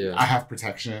 Yeah. I have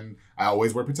protection. I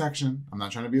always wear protection. I'm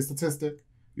not trying to be a statistic.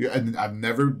 And I've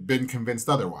never been convinced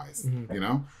otherwise. You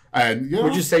know, and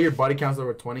would you say your body count's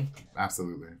over 20?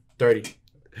 Absolutely. 30.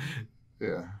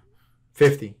 Yeah.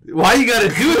 50. Why you gotta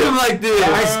do him like this?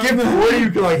 I skipped 40.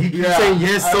 You could like he keeps saying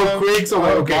yes so quick. So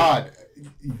like, okay. God.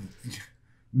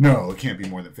 No, it can't be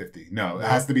more than 50. No, it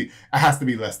has to be. It has to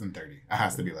be less than 30. It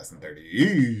has to be less than 30.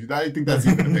 Ew, I think that's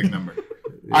even a big number.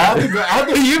 I have to go.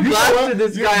 You blasted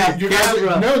this guy on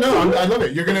camera. No, I love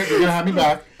it. You're gonna have me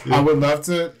back. I would love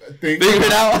to think. Figure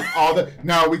it out. All the.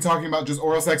 Now, are we talking about just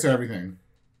oral sex or everything?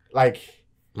 Like,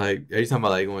 are you talking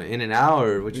about like going in and out,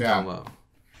 or what you talking about?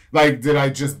 Like, did I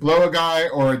just blow a guy,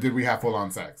 or did we have full on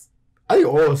sex? I think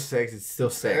oral sex is still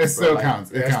sex. It still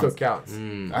counts. It still counts.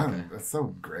 That's so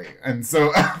great. And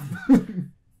so I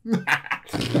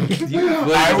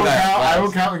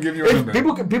will count and give you a number.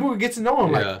 People can get to know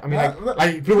him. Like, Yeah. I mean,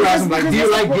 like people ask him, like, do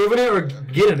you like giving it or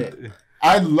getting it?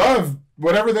 I love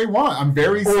whatever they want. I'm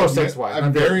very oral sex wise.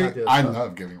 I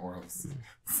love giving orals.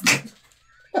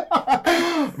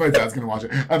 My dad's gonna watch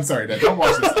it. I'm sorry, Dad. Don't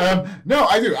watch this. No,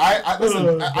 I do. I listen. I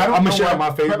don't. I'm gonna know share why, on my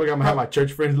Facebook. I'm gonna have my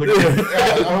church friends look at it.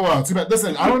 Oh well, too bad.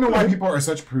 Listen, I don't know why people are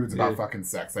such prudes about fucking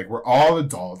sex. Like, we're all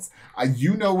adults.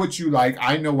 You know what you like.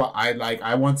 I know what I like.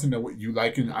 I want to know what you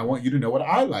like, and I want you to know what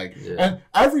I like. Yeah. And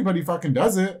everybody fucking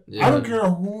does it. Yeah. I don't care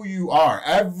who you are.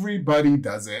 Everybody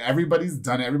does it. Everybody's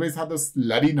done it. Everybody's had those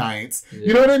slutty nights. Yeah.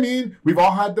 You know what I mean? We've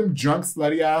all had them drunk,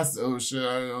 slutty ass. Oh shit!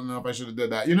 I don't know if I should have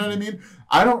did that. You know what I mean?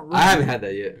 I haven't had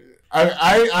that yet.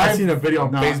 I've seen a video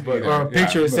on Facebook or a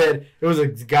picture. It said it was a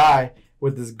guy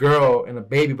with this girl and a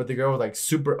baby, but the girl was like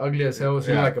super ugly as hell.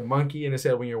 She was like a monkey, and it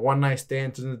said when your one night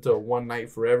stand turns into a one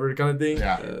night forever kind of thing.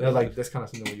 Yeah, and I was like, that's kind of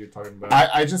something what you're talking about.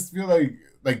 I just feel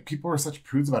like people are such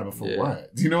prudes about it. But for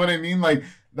what? Do you know what I mean? Like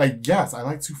yes, I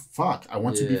like to fuck. I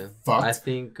want to be fucked. I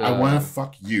think I want to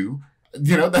fuck you.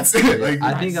 You know, that's it. Like,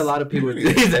 I think a lot of people.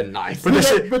 He's a knife. But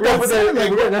that's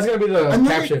gonna be the and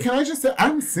caption. Can I just say,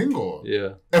 I'm single.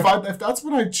 Yeah. If that's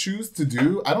what I choose to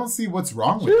do, I don't see what's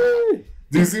wrong with that.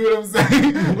 Do you see what I'm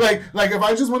saying? like if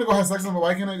I just want to go have sex with them,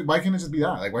 why can't it just be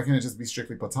that? Like, why can't it just be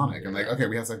strictly platonic? And like, okay,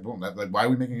 we have sex, boom. Like, why are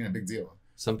we making it a big deal?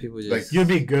 Some people just Like, You'd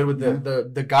be good with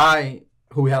the guy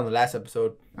who we had on the last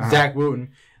episode, Zach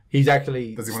Wooten. He's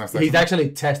actually Does he want to have sex? he's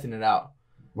actually testing it out.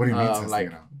 What do you mean testing like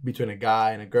it out? between a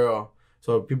guy and a girl.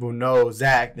 So people who know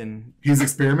Zach, then He's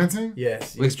experimenting.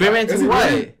 yes, experimenting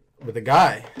what? with a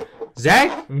guy.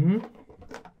 Zach. Mm-hmm.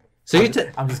 So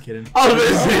I'm just kidding. Oh,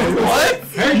 what?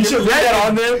 Hey, you should let that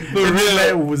on there. For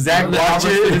real, Zach watch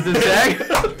it.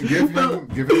 Zach. Give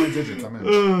him my digits. I'm in.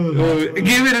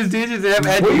 Give it his digits and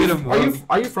have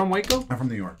Are you from Waco? I'm from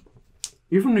New York.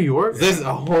 You're from New York? This is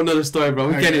a whole nother story, bro.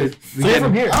 We can't even. So you're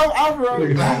from here?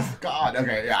 Oh, God.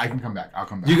 Okay, yeah, I can come back. I'll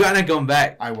come back. You gotta come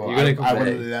back. I will. You're gonna come I back.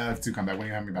 would love to come back. When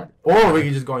you have me back? Or we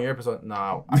can just go on your episode.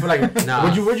 No, I feel like. Nah.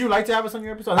 Would you like to have us on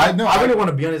your episode? I really want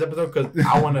to be on this episode because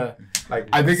I want to like.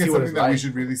 I think see it's what something that we like.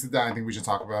 should really sit down. I think we should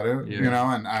talk about it. Yeah. You know,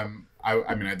 and I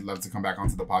mean, I'd love to come back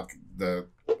onto the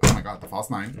oh my God, the False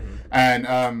Nine,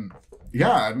 and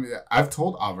yeah, I mean, I've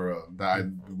told Alvaro that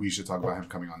we should talk about him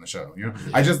coming on the show. You know,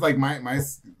 I just like my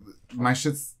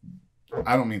shit's.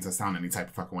 I don't mean to sound any type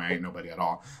of fucking way. I ain't nobody at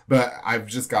all, but I've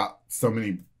just got so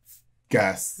many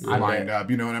guests lined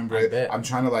up. You know, and I'm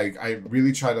trying to like. I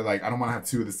really try to like. I don't want to have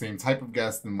two of the same type of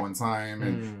guests in one time,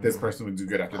 and this person would do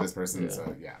good after this person. Yeah.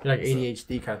 So yeah, You're like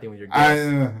ADHD kind of thing with your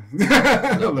guests.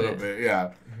 a little bit,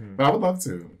 yeah. But I would love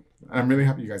to. I'm really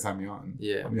happy you guys have me on.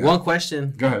 Yeah. One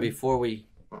question. Go ahead. Before we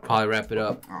probably wrap it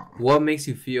up. Oh. What makes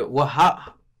you feel?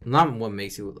 Not what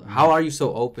makes you. How are you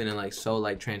so open and like so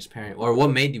like transparent? Or what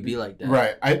made you be like that?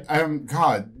 Right. I'm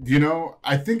God. You know,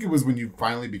 I think it was when you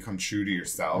finally become true to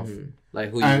yourself. Mm-hmm. Like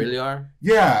who you really are.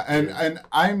 Yeah, and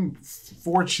I'm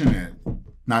fortunate.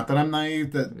 Not that I'm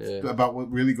naive about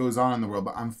what really goes on in the world,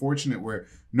 but I'm fortunate where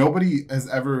nobody has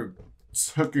ever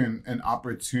taken an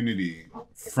opportunity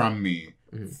from me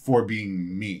for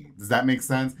being me. Does that make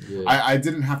sense? Yeah. I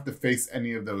didn't have to face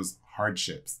any of those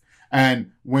hardships.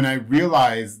 And when I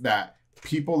realized that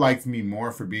people liked me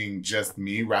more for being just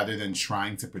me rather than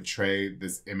trying to portray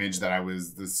this image that I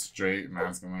was this straight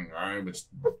masculine guy, which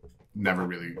never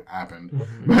really happened.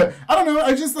 But I don't know.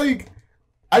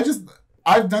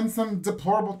 I've done some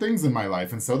deplorable things in my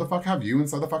life, and so the fuck have you, and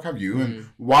so the fuck have you. And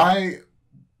why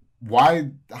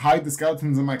hide the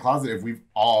skeletons in my closet if we've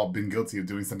all been guilty of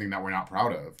doing something that we're not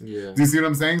proud of? Yeah. Do you see what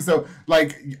I'm saying? So,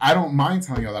 like, I don't mind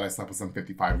telling y'all that I slept with some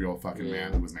 55-year-old fucking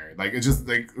man who was married. Like, it's just,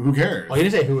 like, who cares? Oh, you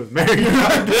didn't say who was married.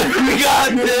 God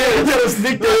damn.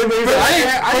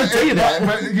 I didn't tell you that.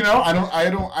 But, you know, I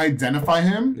don't identify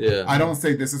him. Yeah. I don't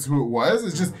say this is who it was.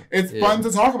 It's just, it's fun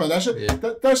to talk about. That shit,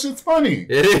 that shit's funny.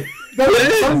 It is.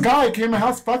 Some guy came to my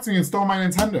house, fucked me, and stole my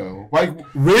Nintendo. Like,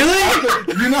 really?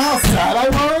 You know how sad I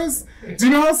was? Do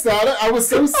you know how sad I was?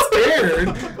 So scared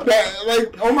that,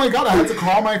 like, oh my God, I had to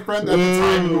call my friend at the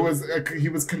time who was he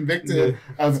was convicted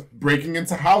of breaking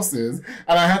into houses,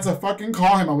 and I had to fucking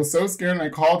call him. I was so scared, and I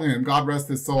called him. God rest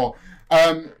his soul.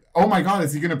 Oh my God,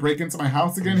 is he gonna break into my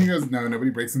house again? He goes, no, nobody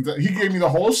breaks into. He gave me the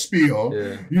whole spiel,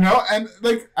 you know. And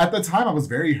like at the time, I was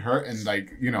very hurt and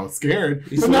like scared.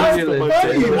 But now it's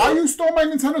funny. Why you stole my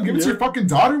Nintendo? Give it to your fucking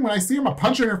daughter. When I see him, I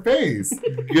punch her in her face.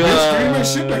 You're my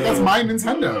shit like that's my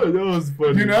Nintendo. That was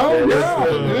funny. You know,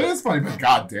 it is funny. But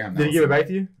goddamn, did he give it back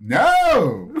to you?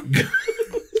 No.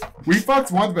 We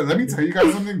fucked once, but let me tell you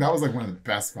guys something. That was like one of the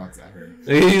best fucks ever.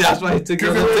 That's why he took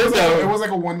it was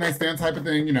like a one night stand type of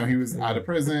thing. You know, he was out of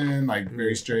prison, like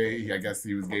very straight. I guess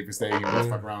he was gay for stay. He was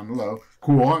fuck around on the low.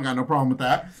 Cool, I got no problem with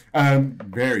that.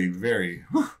 Very, very.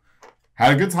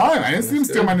 Had a good time. I didn't see him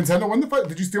steal my Nintendo. When the fuck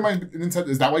did you steal my Nintendo?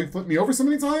 Is that why you flipped me over so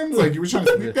many times? Like you were trying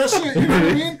to sneak that shit? You know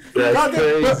what I mean?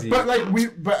 That's crazy.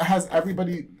 But has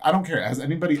everybody? I don't care. Has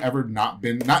anybody ever not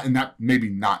in that maybe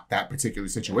not that particular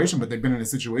situation, but they've been in a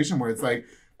situation where it's like,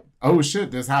 oh shit,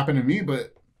 this happened to me,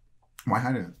 but why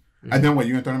hide it? And then what?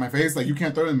 You gonna throw it in my face? Like you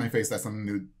can't throw it in my face that some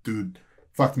new dude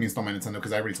fucked me and stole my Nintendo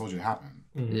because I already told you it happened.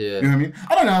 Yeah. You know what I mean?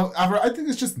 I don't know. I think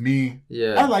it's just me.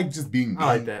 Yeah. I like just being me. I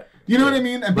like that. You know what I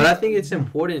mean? But I think it's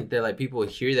important that like people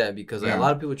hear that because like, a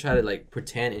lot of people try to like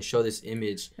pretend and show this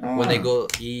image when they go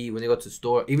eat, when they go to the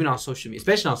store, even on social media,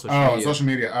 especially on social media. Oh, social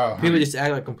media. People just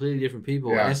act like completely different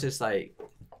people, and it's just like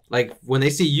when they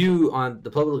see you on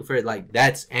the public affair, like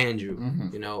that's Andrew,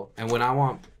 you know. And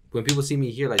when people see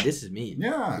me here, like this is me.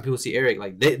 Yeah. When people see Eric,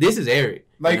 like this is Eric.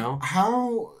 Like you know?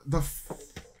 how the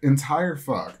entire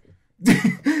fuck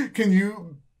can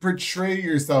you portray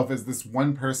yourself as this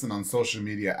one person on social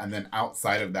media and then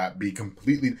outside of that be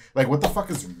completely like, what the fuck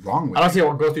is wrong with you? I don't see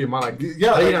what goes through your mind. Like,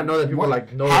 yeah, how do you not know that people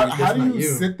like know how do you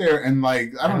sit there and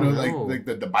like, I don't know, like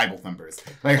the Bible thumpers.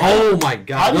 Like, oh my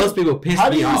God, those people piss me off. How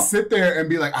do you sit there and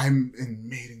be like, I'm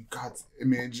made in God's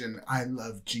image and I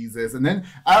love Jesus, and then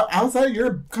outside you're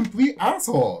a complete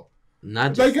asshole.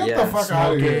 Not just like, get the fuck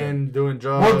out of here. Doing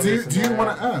drugs. Well, do you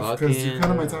want to F? Because you're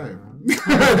kind of my type.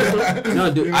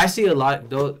 No, dude, I see a lot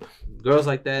those girls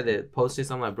like that post this.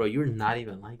 I'm like, bro, you're not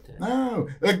even like that. No,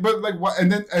 like, but like what?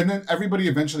 And then everybody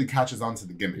eventually catches on to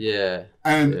the gimmick. Yeah.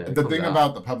 And the thing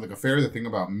about the public affair, the thing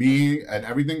about me and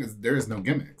everything is there is no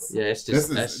gimmicks. Yeah, it's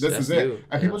just this is it, you.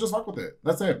 and people just fuck with it.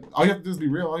 That's it. All you have to do is be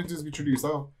real. All you have to do is be true to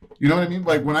yourself. You know what I mean?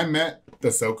 Like when I met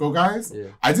the Soko guys,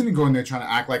 I didn't go in there trying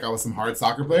to act like I was some hard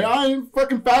soccer player. I ain't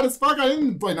fucking fat as fuck. I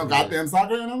didn't play no goddamn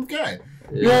soccer, and I'm okay.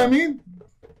 You know what I mean?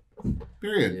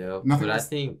 Period. Yeah. Nothing but else. I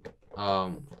think,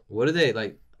 what are they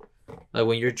like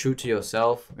when you're true to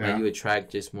yourself, like you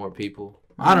attract just more people.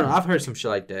 I don't know. I've heard some shit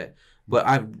like that. But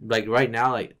I'm like right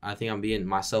now, like I think I'm being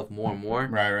myself more and more.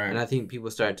 Right. And I think people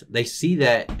they see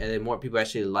that, and then more people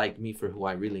actually like me for who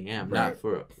I really am, not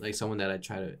for like someone that I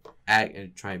try to act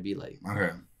and try and be like.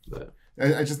 Okay. But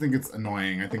I just think it's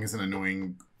annoying. I think it's an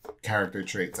annoying character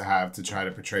trait to have, to try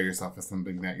to portray yourself as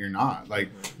something that you're not. Like,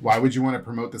 why would you want to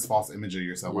promote this false image of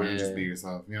yourself? Why don't you just be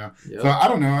yourself? You know. Yep. So I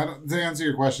don't know. To answer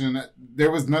your question, there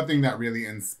was nothing that really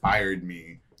inspired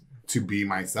me to be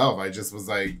myself. I just was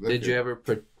like, did you ever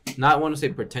not want to say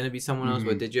pretend to be someone else,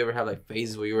 but did you ever have like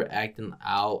phases where you were acting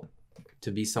out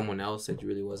to be someone else that you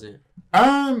really wasn't?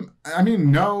 I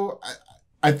mean, no.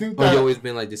 I think that you always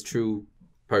been like this true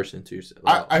person to yourself.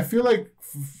 I feel like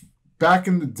back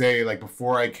in the day, like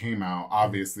before I came out,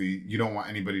 obviously you don't want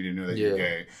anybody to know that you're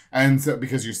gay, and so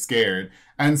because you're scared,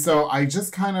 and so I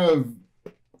just kind of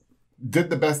did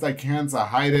the best I can to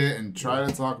hide it and try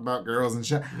to talk about girls and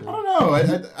shit. I don't know.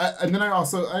 And then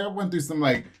I went through some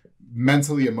like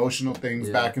mentally emotional things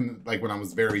back in like when I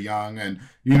was very young, and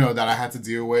that I had to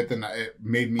deal with, and it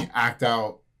made me act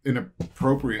out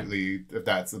inappropriately, if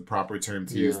that's the proper term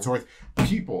to use, towards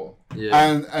people.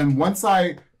 And once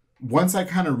I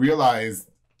kind of realized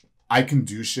I can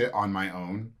do shit on my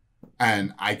own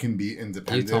and I can be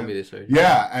independent. You told me this already.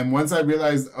 Yeah, and once I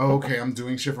realized, okay, I'm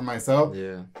doing shit for myself.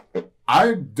 Yeah.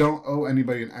 I don't owe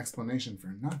anybody an explanation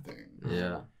for nothing.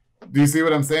 Yeah. Do you see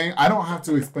what I'm saying? I don't have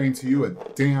to explain to you a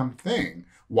damn thing.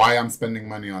 Why I'm spending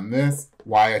money on this,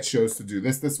 why I chose to do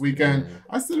this weekend. Yeah.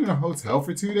 I stayed in a hotel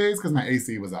for 2 days because my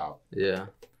AC was out. Yeah.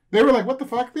 They were like, what the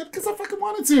fuck? Because I fucking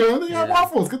wanted to. They had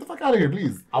waffles. Get the fuck out of here,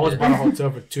 please. I was by the hotel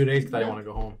for 2 days because I didn't want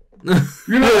to go home. Just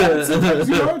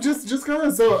go.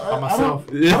 So I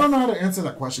don't know how to answer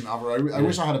that question, Alvaro. I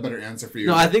wish I had a better answer for you.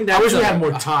 No, I think I wish we had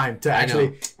more time to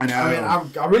actually. I know. I mean,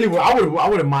 I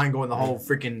wouldn't mind going the whole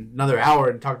freaking another hour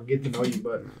and get to know you,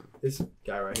 but this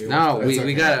guy right here. No,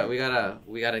 we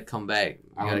gotta come back.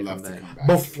 I would love to come back.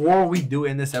 Before we do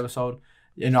end this episode,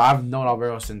 I've known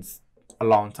Alvaro since a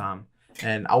long time,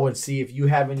 and I would see if you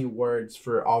have any words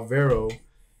for Alvaro.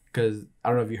 Because I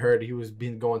don't know if you heard, he was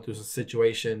going through some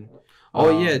situation.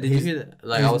 Oh yeah, did you hear that?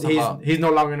 Like he's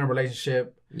no longer in a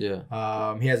relationship. Yeah.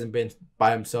 He hasn't been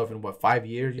by himself in 5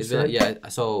 years. You said?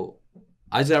 So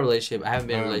I just got a relationship. I haven't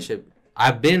been in a relationship.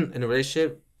 I've been in a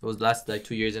relationship. It was lasted like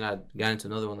 2 years, and I got into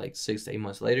another one like 6 to 8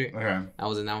 months later. Okay. I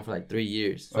was in that one for like 3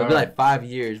 years. So it's been like 5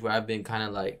 years where I've been kind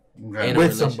of like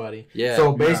with somebody. Yeah.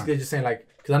 So basically, just saying like,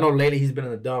 because I know lately he's been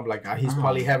in the dump. Like he's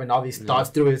probably having all these thoughts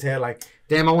through his head. Like,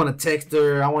 damn, I want to text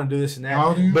her. I want to do this and that. How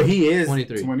old are you? But he is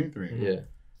 23. 23. Yeah.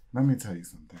 Let me tell you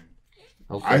something.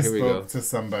 Okay, I spoke to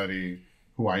somebody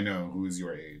who I know who is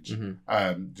your age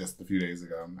just a few days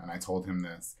ago, and I told him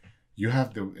this. You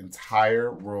have the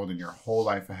entire world and your whole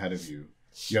life ahead of you.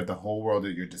 You have the whole world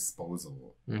at your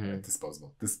disposal.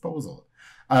 Disposal.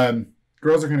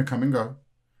 Girls are going to come and go.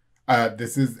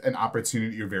 This is an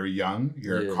opportunity. You're very young.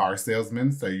 You're a car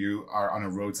salesman, so you are on a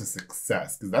road to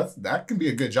success. Because that can be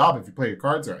a good job if you play your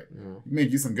cards right. You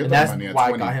make you some good money. That's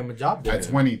why I got him a job there. At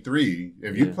 23,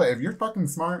 if you're fucking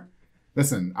smart,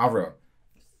 listen, Alvaro.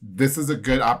 This is a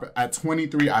good at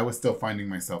 23. I was still finding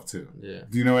myself too. Yeah.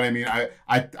 Do you know what I mean?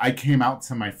 I came out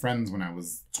to my friends when I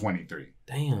was 23.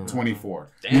 Damn.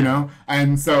 24. Damn.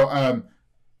 And so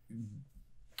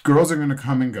girls are gonna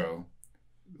come and go.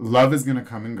 Love is gonna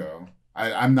come and go.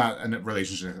 I'm not a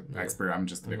relationship expert. I'm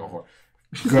just a big old whore.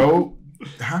 Go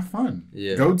have fun.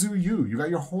 Yeah. Go do you. You got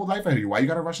your whole life ahead of you. Why you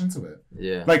gotta rush into it?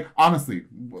 Yeah. Like honestly,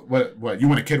 what you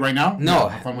want a kid right now?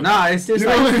 No. It's just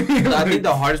like I think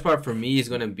the hardest part for me is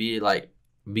gonna be like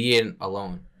being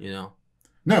alone.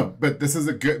 No, but this is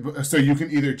a good... So you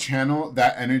can either channel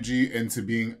that energy into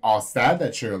being all sad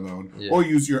that you're alone, or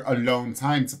use your alone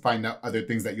time to find out other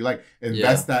things that you like.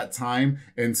 Invest that time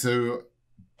into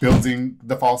building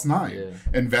the false nine. Yeah.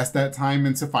 Invest that time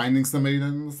into finding somebody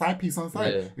that's a side piece on the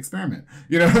side. Yeah. Experiment.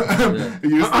 You know?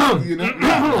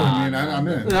 I'm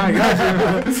in. I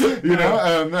got you.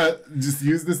 Just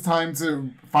use this time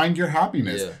to find your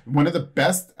happiness. Yeah. One of the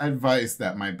best advice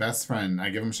that my best friend,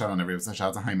 I give him a shout out on every episode. Shout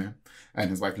out to Jaime and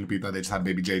his wife Lupita. They just had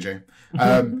baby JJ.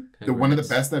 One of the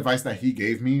best advice that he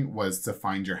gave me was to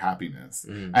find your happiness.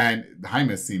 And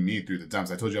Jaime's seen me through the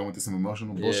dumps. I told you I went through some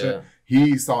emotional bullshit.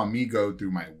 He saw me go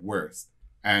through my worst.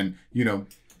 And,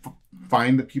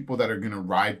 find the people that are going to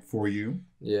ride for you.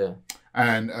 Yeah.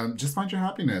 And just find your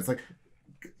happiness. Like,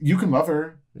 you can love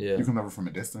her. Yeah. You can love her from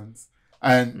a distance.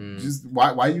 And just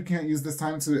why you can't use this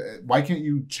time why can't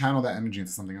you channel that energy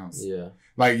into something else? Yeah.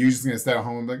 Like, you're just going to stay at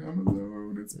home and be like, I'm alone.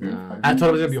 It's good. I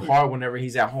told him it's going to be hard whenever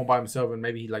he's at home by himself and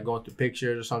maybe he's like going through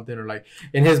pictures or something, or like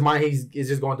in his mind, he's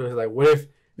just going through his like, what if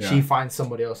she finds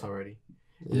somebody else already?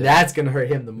 Yeah. That's gonna hurt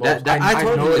him the most. I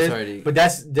told you this already. But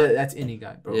that's any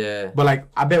guy, bro. Yeah. But like,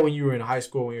 I bet when you were in high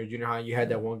school, when you were junior high, you had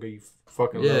that one girl you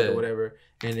fucking loved or whatever,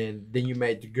 and then you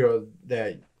met the girl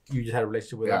that you just had a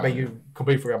relationship with. Yeah. I bet you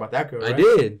completely forgot about that girl. Right? I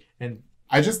did, and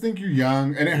I just think you're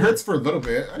young, and it hurts for a little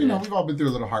bit. You know, we've all been through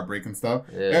a little heartbreak and stuff.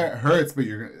 Yeah. It hurts, but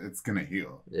it's gonna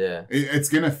heal. Yeah. It's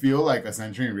gonna feel like a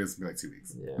century, and it's gonna be like 2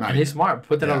 weeks. Yeah. And he's smart.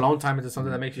 Put that alone time into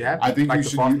something that makes you happy. I think you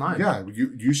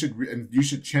should. You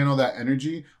should channel that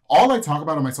energy. All I talk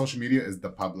about on my social media is the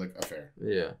public affair.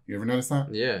 Yeah. You ever notice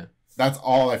that? Yeah. That's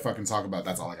all I fucking talk about.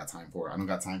 That's all I got time for. I don't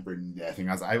got time for anything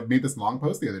else. I made this long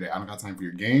post the other day. I don't got time for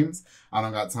your games. I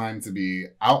don't got time to be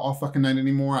out all fucking night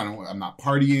anymore. I'm not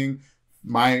partying.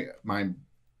 My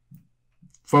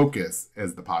focus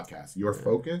is the podcast. Your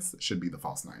focus should be the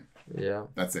False Nine. Yeah.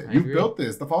 That's it. You built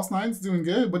this. The False Nine's doing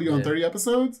good. What are you on, 30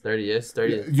 episodes? 30, yes.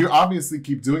 30. You obviously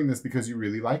keep doing this because you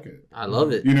really like it. I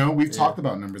love it. We've talked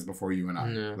about numbers before, you and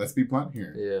I. Yeah. Let's be blunt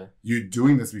here. Yeah. You're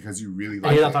doing this because you really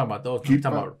like it. You're not talking about those. Keep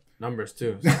talking about numbers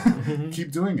too. So.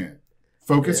 Keep doing it.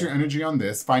 Focus your energy on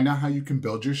this. Fuind out how you can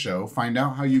build your show. Find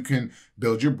out how you can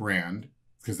build your brand.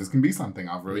 Because this can be something,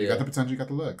 Alvaro. You got the potential, you got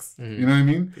the looks. Mm-hmm. You know what I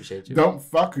mean? Appreciate you. Don't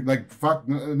fuck.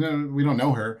 No, we don't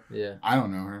know her. Yeah. I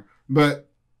don't know her. But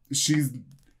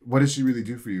what does she really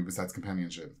do for you besides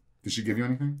companionship? Did she give you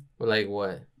anything? Well, like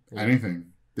what?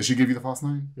 Anything. Did she give you the False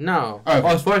Nine? No. Oh,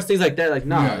 as far as things like that, like,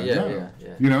 no. Yeah.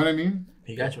 You know what I mean?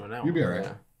 He got you on that one. You'll be all right.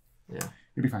 Yeah.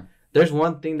 You'll be fine. There's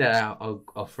one thing that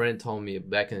a friend told me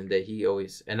back in the day. He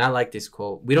always, and I like this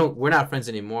quote. We're not friends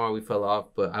anymore. We fell off,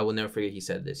 but I will never forget he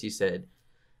said this. He said,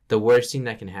 the worst thing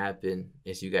that can happen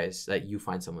is you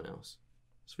find someone else.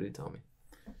 That's what he told me.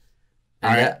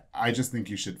 I just think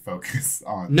you should focus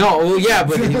on... No, well, yeah,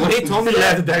 but when he told me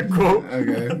that quote...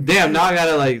 Okay. Damn, now I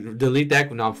gotta, delete that.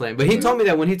 No, I'm playing. But he told me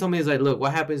that when he told me, he's like, look,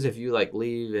 what happens if you,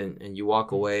 leave and you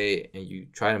walk away and you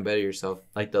try to better yourself?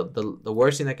 Like, the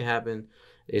worst thing that can happen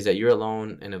is that you're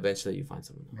alone and eventually you find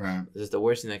someone else. Right. This is the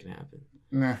worst thing that can happen.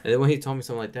 Nah. And then when he told me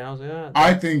something like that, I was like,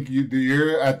 I think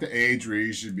you're at the age where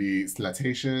you should be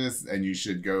slutatious and you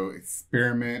should go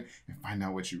experiment and find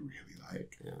out what you really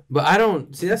like. Yeah. But I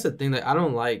don't see. That's the thing that I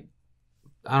don't like.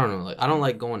 I don't know. I don't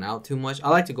like going out too much. I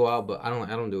like to go out, but I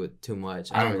don't do it too much.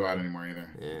 I don't go out anymore either.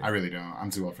 Yeah. I really don't.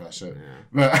 I'm too old for that shit. Yeah.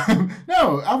 But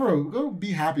no, Alvaro, go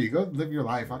be happy. Go live your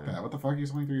life. Fuck that. What the fuck? You're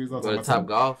 23 years old. Go to Top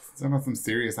Golf. Talking about some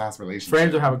serious ass relationship.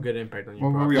 Friends will have a good impact on you.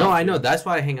 No, I know. That's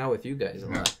why I hang out with you guys a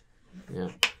lot. Yeah.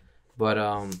 But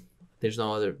there's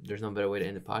no better way to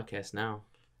end the podcast now.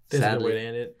 There's no way to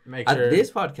end it. Make sure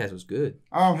this podcast was good.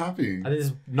 Oh, I'm happy.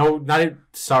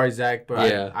 Sorry, Zach,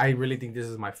 but I really think this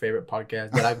is my favorite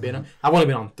podcast that I've been on. I've only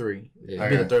been on 3. Yeah. I've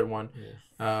been the third one.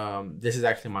 Yeah. This is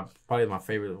actually probably my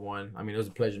favorite one. I mean, it was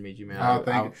a pleasure to meet you, man. Oh,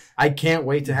 thank you. I can't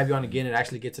wait to have you on again and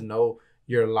actually get to know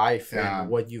your life and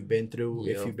what you've been through.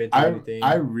 If you've been through anything.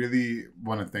 I really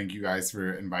want to thank you guys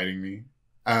for inviting me.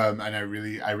 And I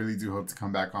really do hope to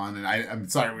come back on. And I'm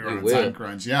sorry we were on a time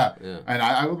crunch. Yeah. And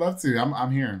I would love to.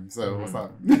 I'm here. So what's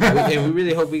up? And we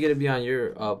really hope we get to be on your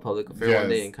public affair one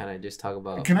day and kind of just talk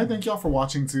about. Can I thank y'all for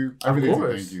watching too? I really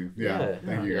do thank you. Yeah.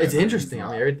 Thank you guys. It's interesting.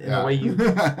 I mean,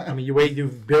 the way you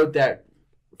built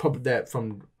that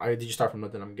from. Did you start from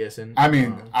nothing? I'm guessing. I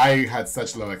mean, I had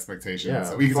such low expectations. Yeah,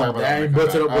 so we can talk about that. And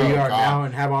built it up where you are now,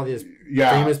 and have all these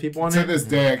famous people on it. To this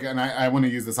day, and I want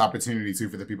to use this opportunity too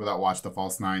for the people that watch the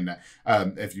False Nine. That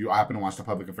if you happen to watch the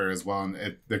public affair as well, and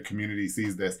if the community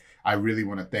sees this, I really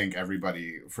want to thank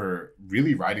everybody for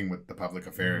really riding with the public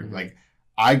affair. Mm-hmm. Like,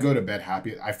 I go to bed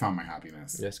happy. I found my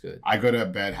happiness. That's good. I go to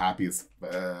bed happy as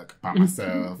fuck by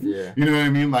myself. Yeah. You know what I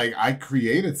mean? Like, I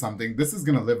created something. This is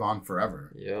going to live on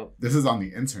forever. Yep. This is on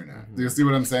the internet. Do you see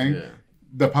what I'm saying? Yeah.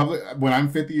 The public, when I'm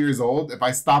 50 years old, if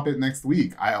I stop it next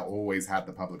week, I always had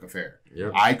the public affair.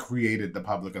 Yep. I created the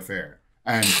public affair.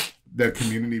 And the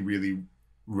community really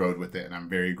rode with it. And I'm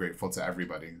very grateful to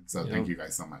everybody. So thank you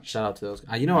guys so much. Shout out to those.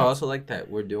 You know what I also like that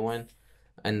we're doing,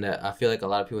 and that I feel like a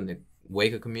lot of people in the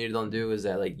Waco community don't do, is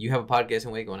that like you have a podcast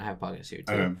in Waco and I have a podcast here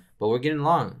too. But we're getting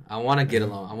along. I want to get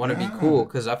along. I want to be cool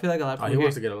because I feel like a lot of people. He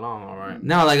wants to get along, all right.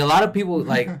 No, like a lot of people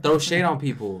like throw shade on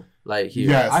people. Like here,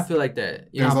 Yes. I feel like that.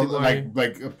 You There's know,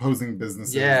 like opposing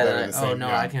businesses. yeah, that are like, the same. oh no,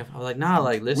 yeah. I can't. I'm like, nah,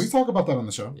 like listen. We talk about that on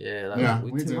the show. Yeah, like, Yeah,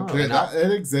 we we do. team up.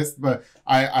 It exists, but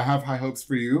I have high hopes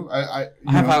for you. I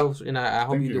have high hopes, and I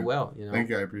hope Thank you do you. well. You know. Thank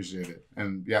you. I appreciate it.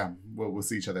 And yeah, we'll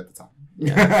see each other at the top.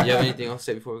 Yeah. You have anything else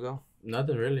to say before we go?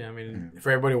 Nothing really. I mean,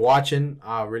 for everybody watching,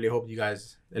 I really hope you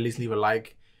guys at least leave a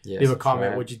like, Yeah, leave a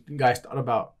comment what you guys thought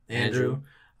about Andrew.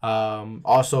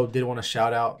 Also, did want to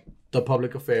shout out The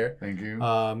Public Affair. Thank you.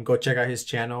 Go check out his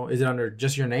channel. Is it under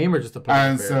just your name or just The Public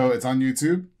And Affair? so it's on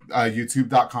YouTube,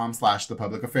 youtube.com/The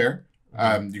Public Affair.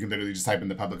 You can literally just type in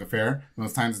The Public Affair.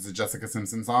 Most times it's a Jessica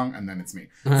Simpson song, and then it's me.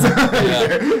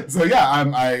 So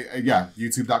yeah,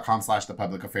 youtube.com/The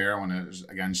Public Affair. I want to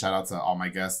again shout out to all my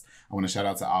guests. I want to shout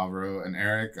out to Alvaro and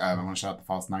Eric. I want to shout out the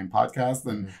False 9 podcast,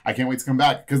 and I can't wait to come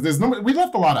back because there's we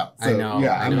left a lot out. So, I know.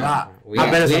 Yeah, I know. a lot. We I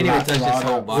bet it's didn't a even lot, touch a this lot.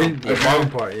 whole bottom. The bottom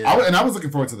part, yeah. and I was looking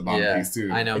forward to the bottom piece too.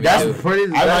 I know. Me That's too.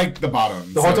 pretty. I like the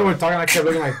bottom. The whole time we're talking, I kept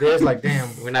looking like this, like, damn,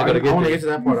 We're not gonna get I want to there. get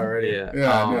to that part already. Yeah.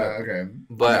 Yeah, okay.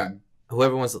 But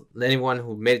anyone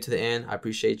who made it to the end, I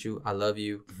appreciate you. I love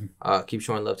you. Keep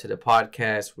showing love to the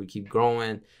podcast. We keep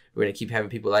growing. We're gonna keep having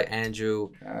people like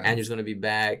Andrew. Andrew's gonna be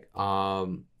back.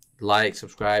 Like,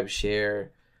 subscribe,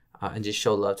 share, and just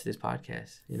show love to this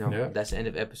podcast. You know, that's the end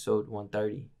of episode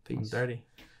 130. Peace. 130.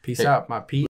 Peace out, my Pete.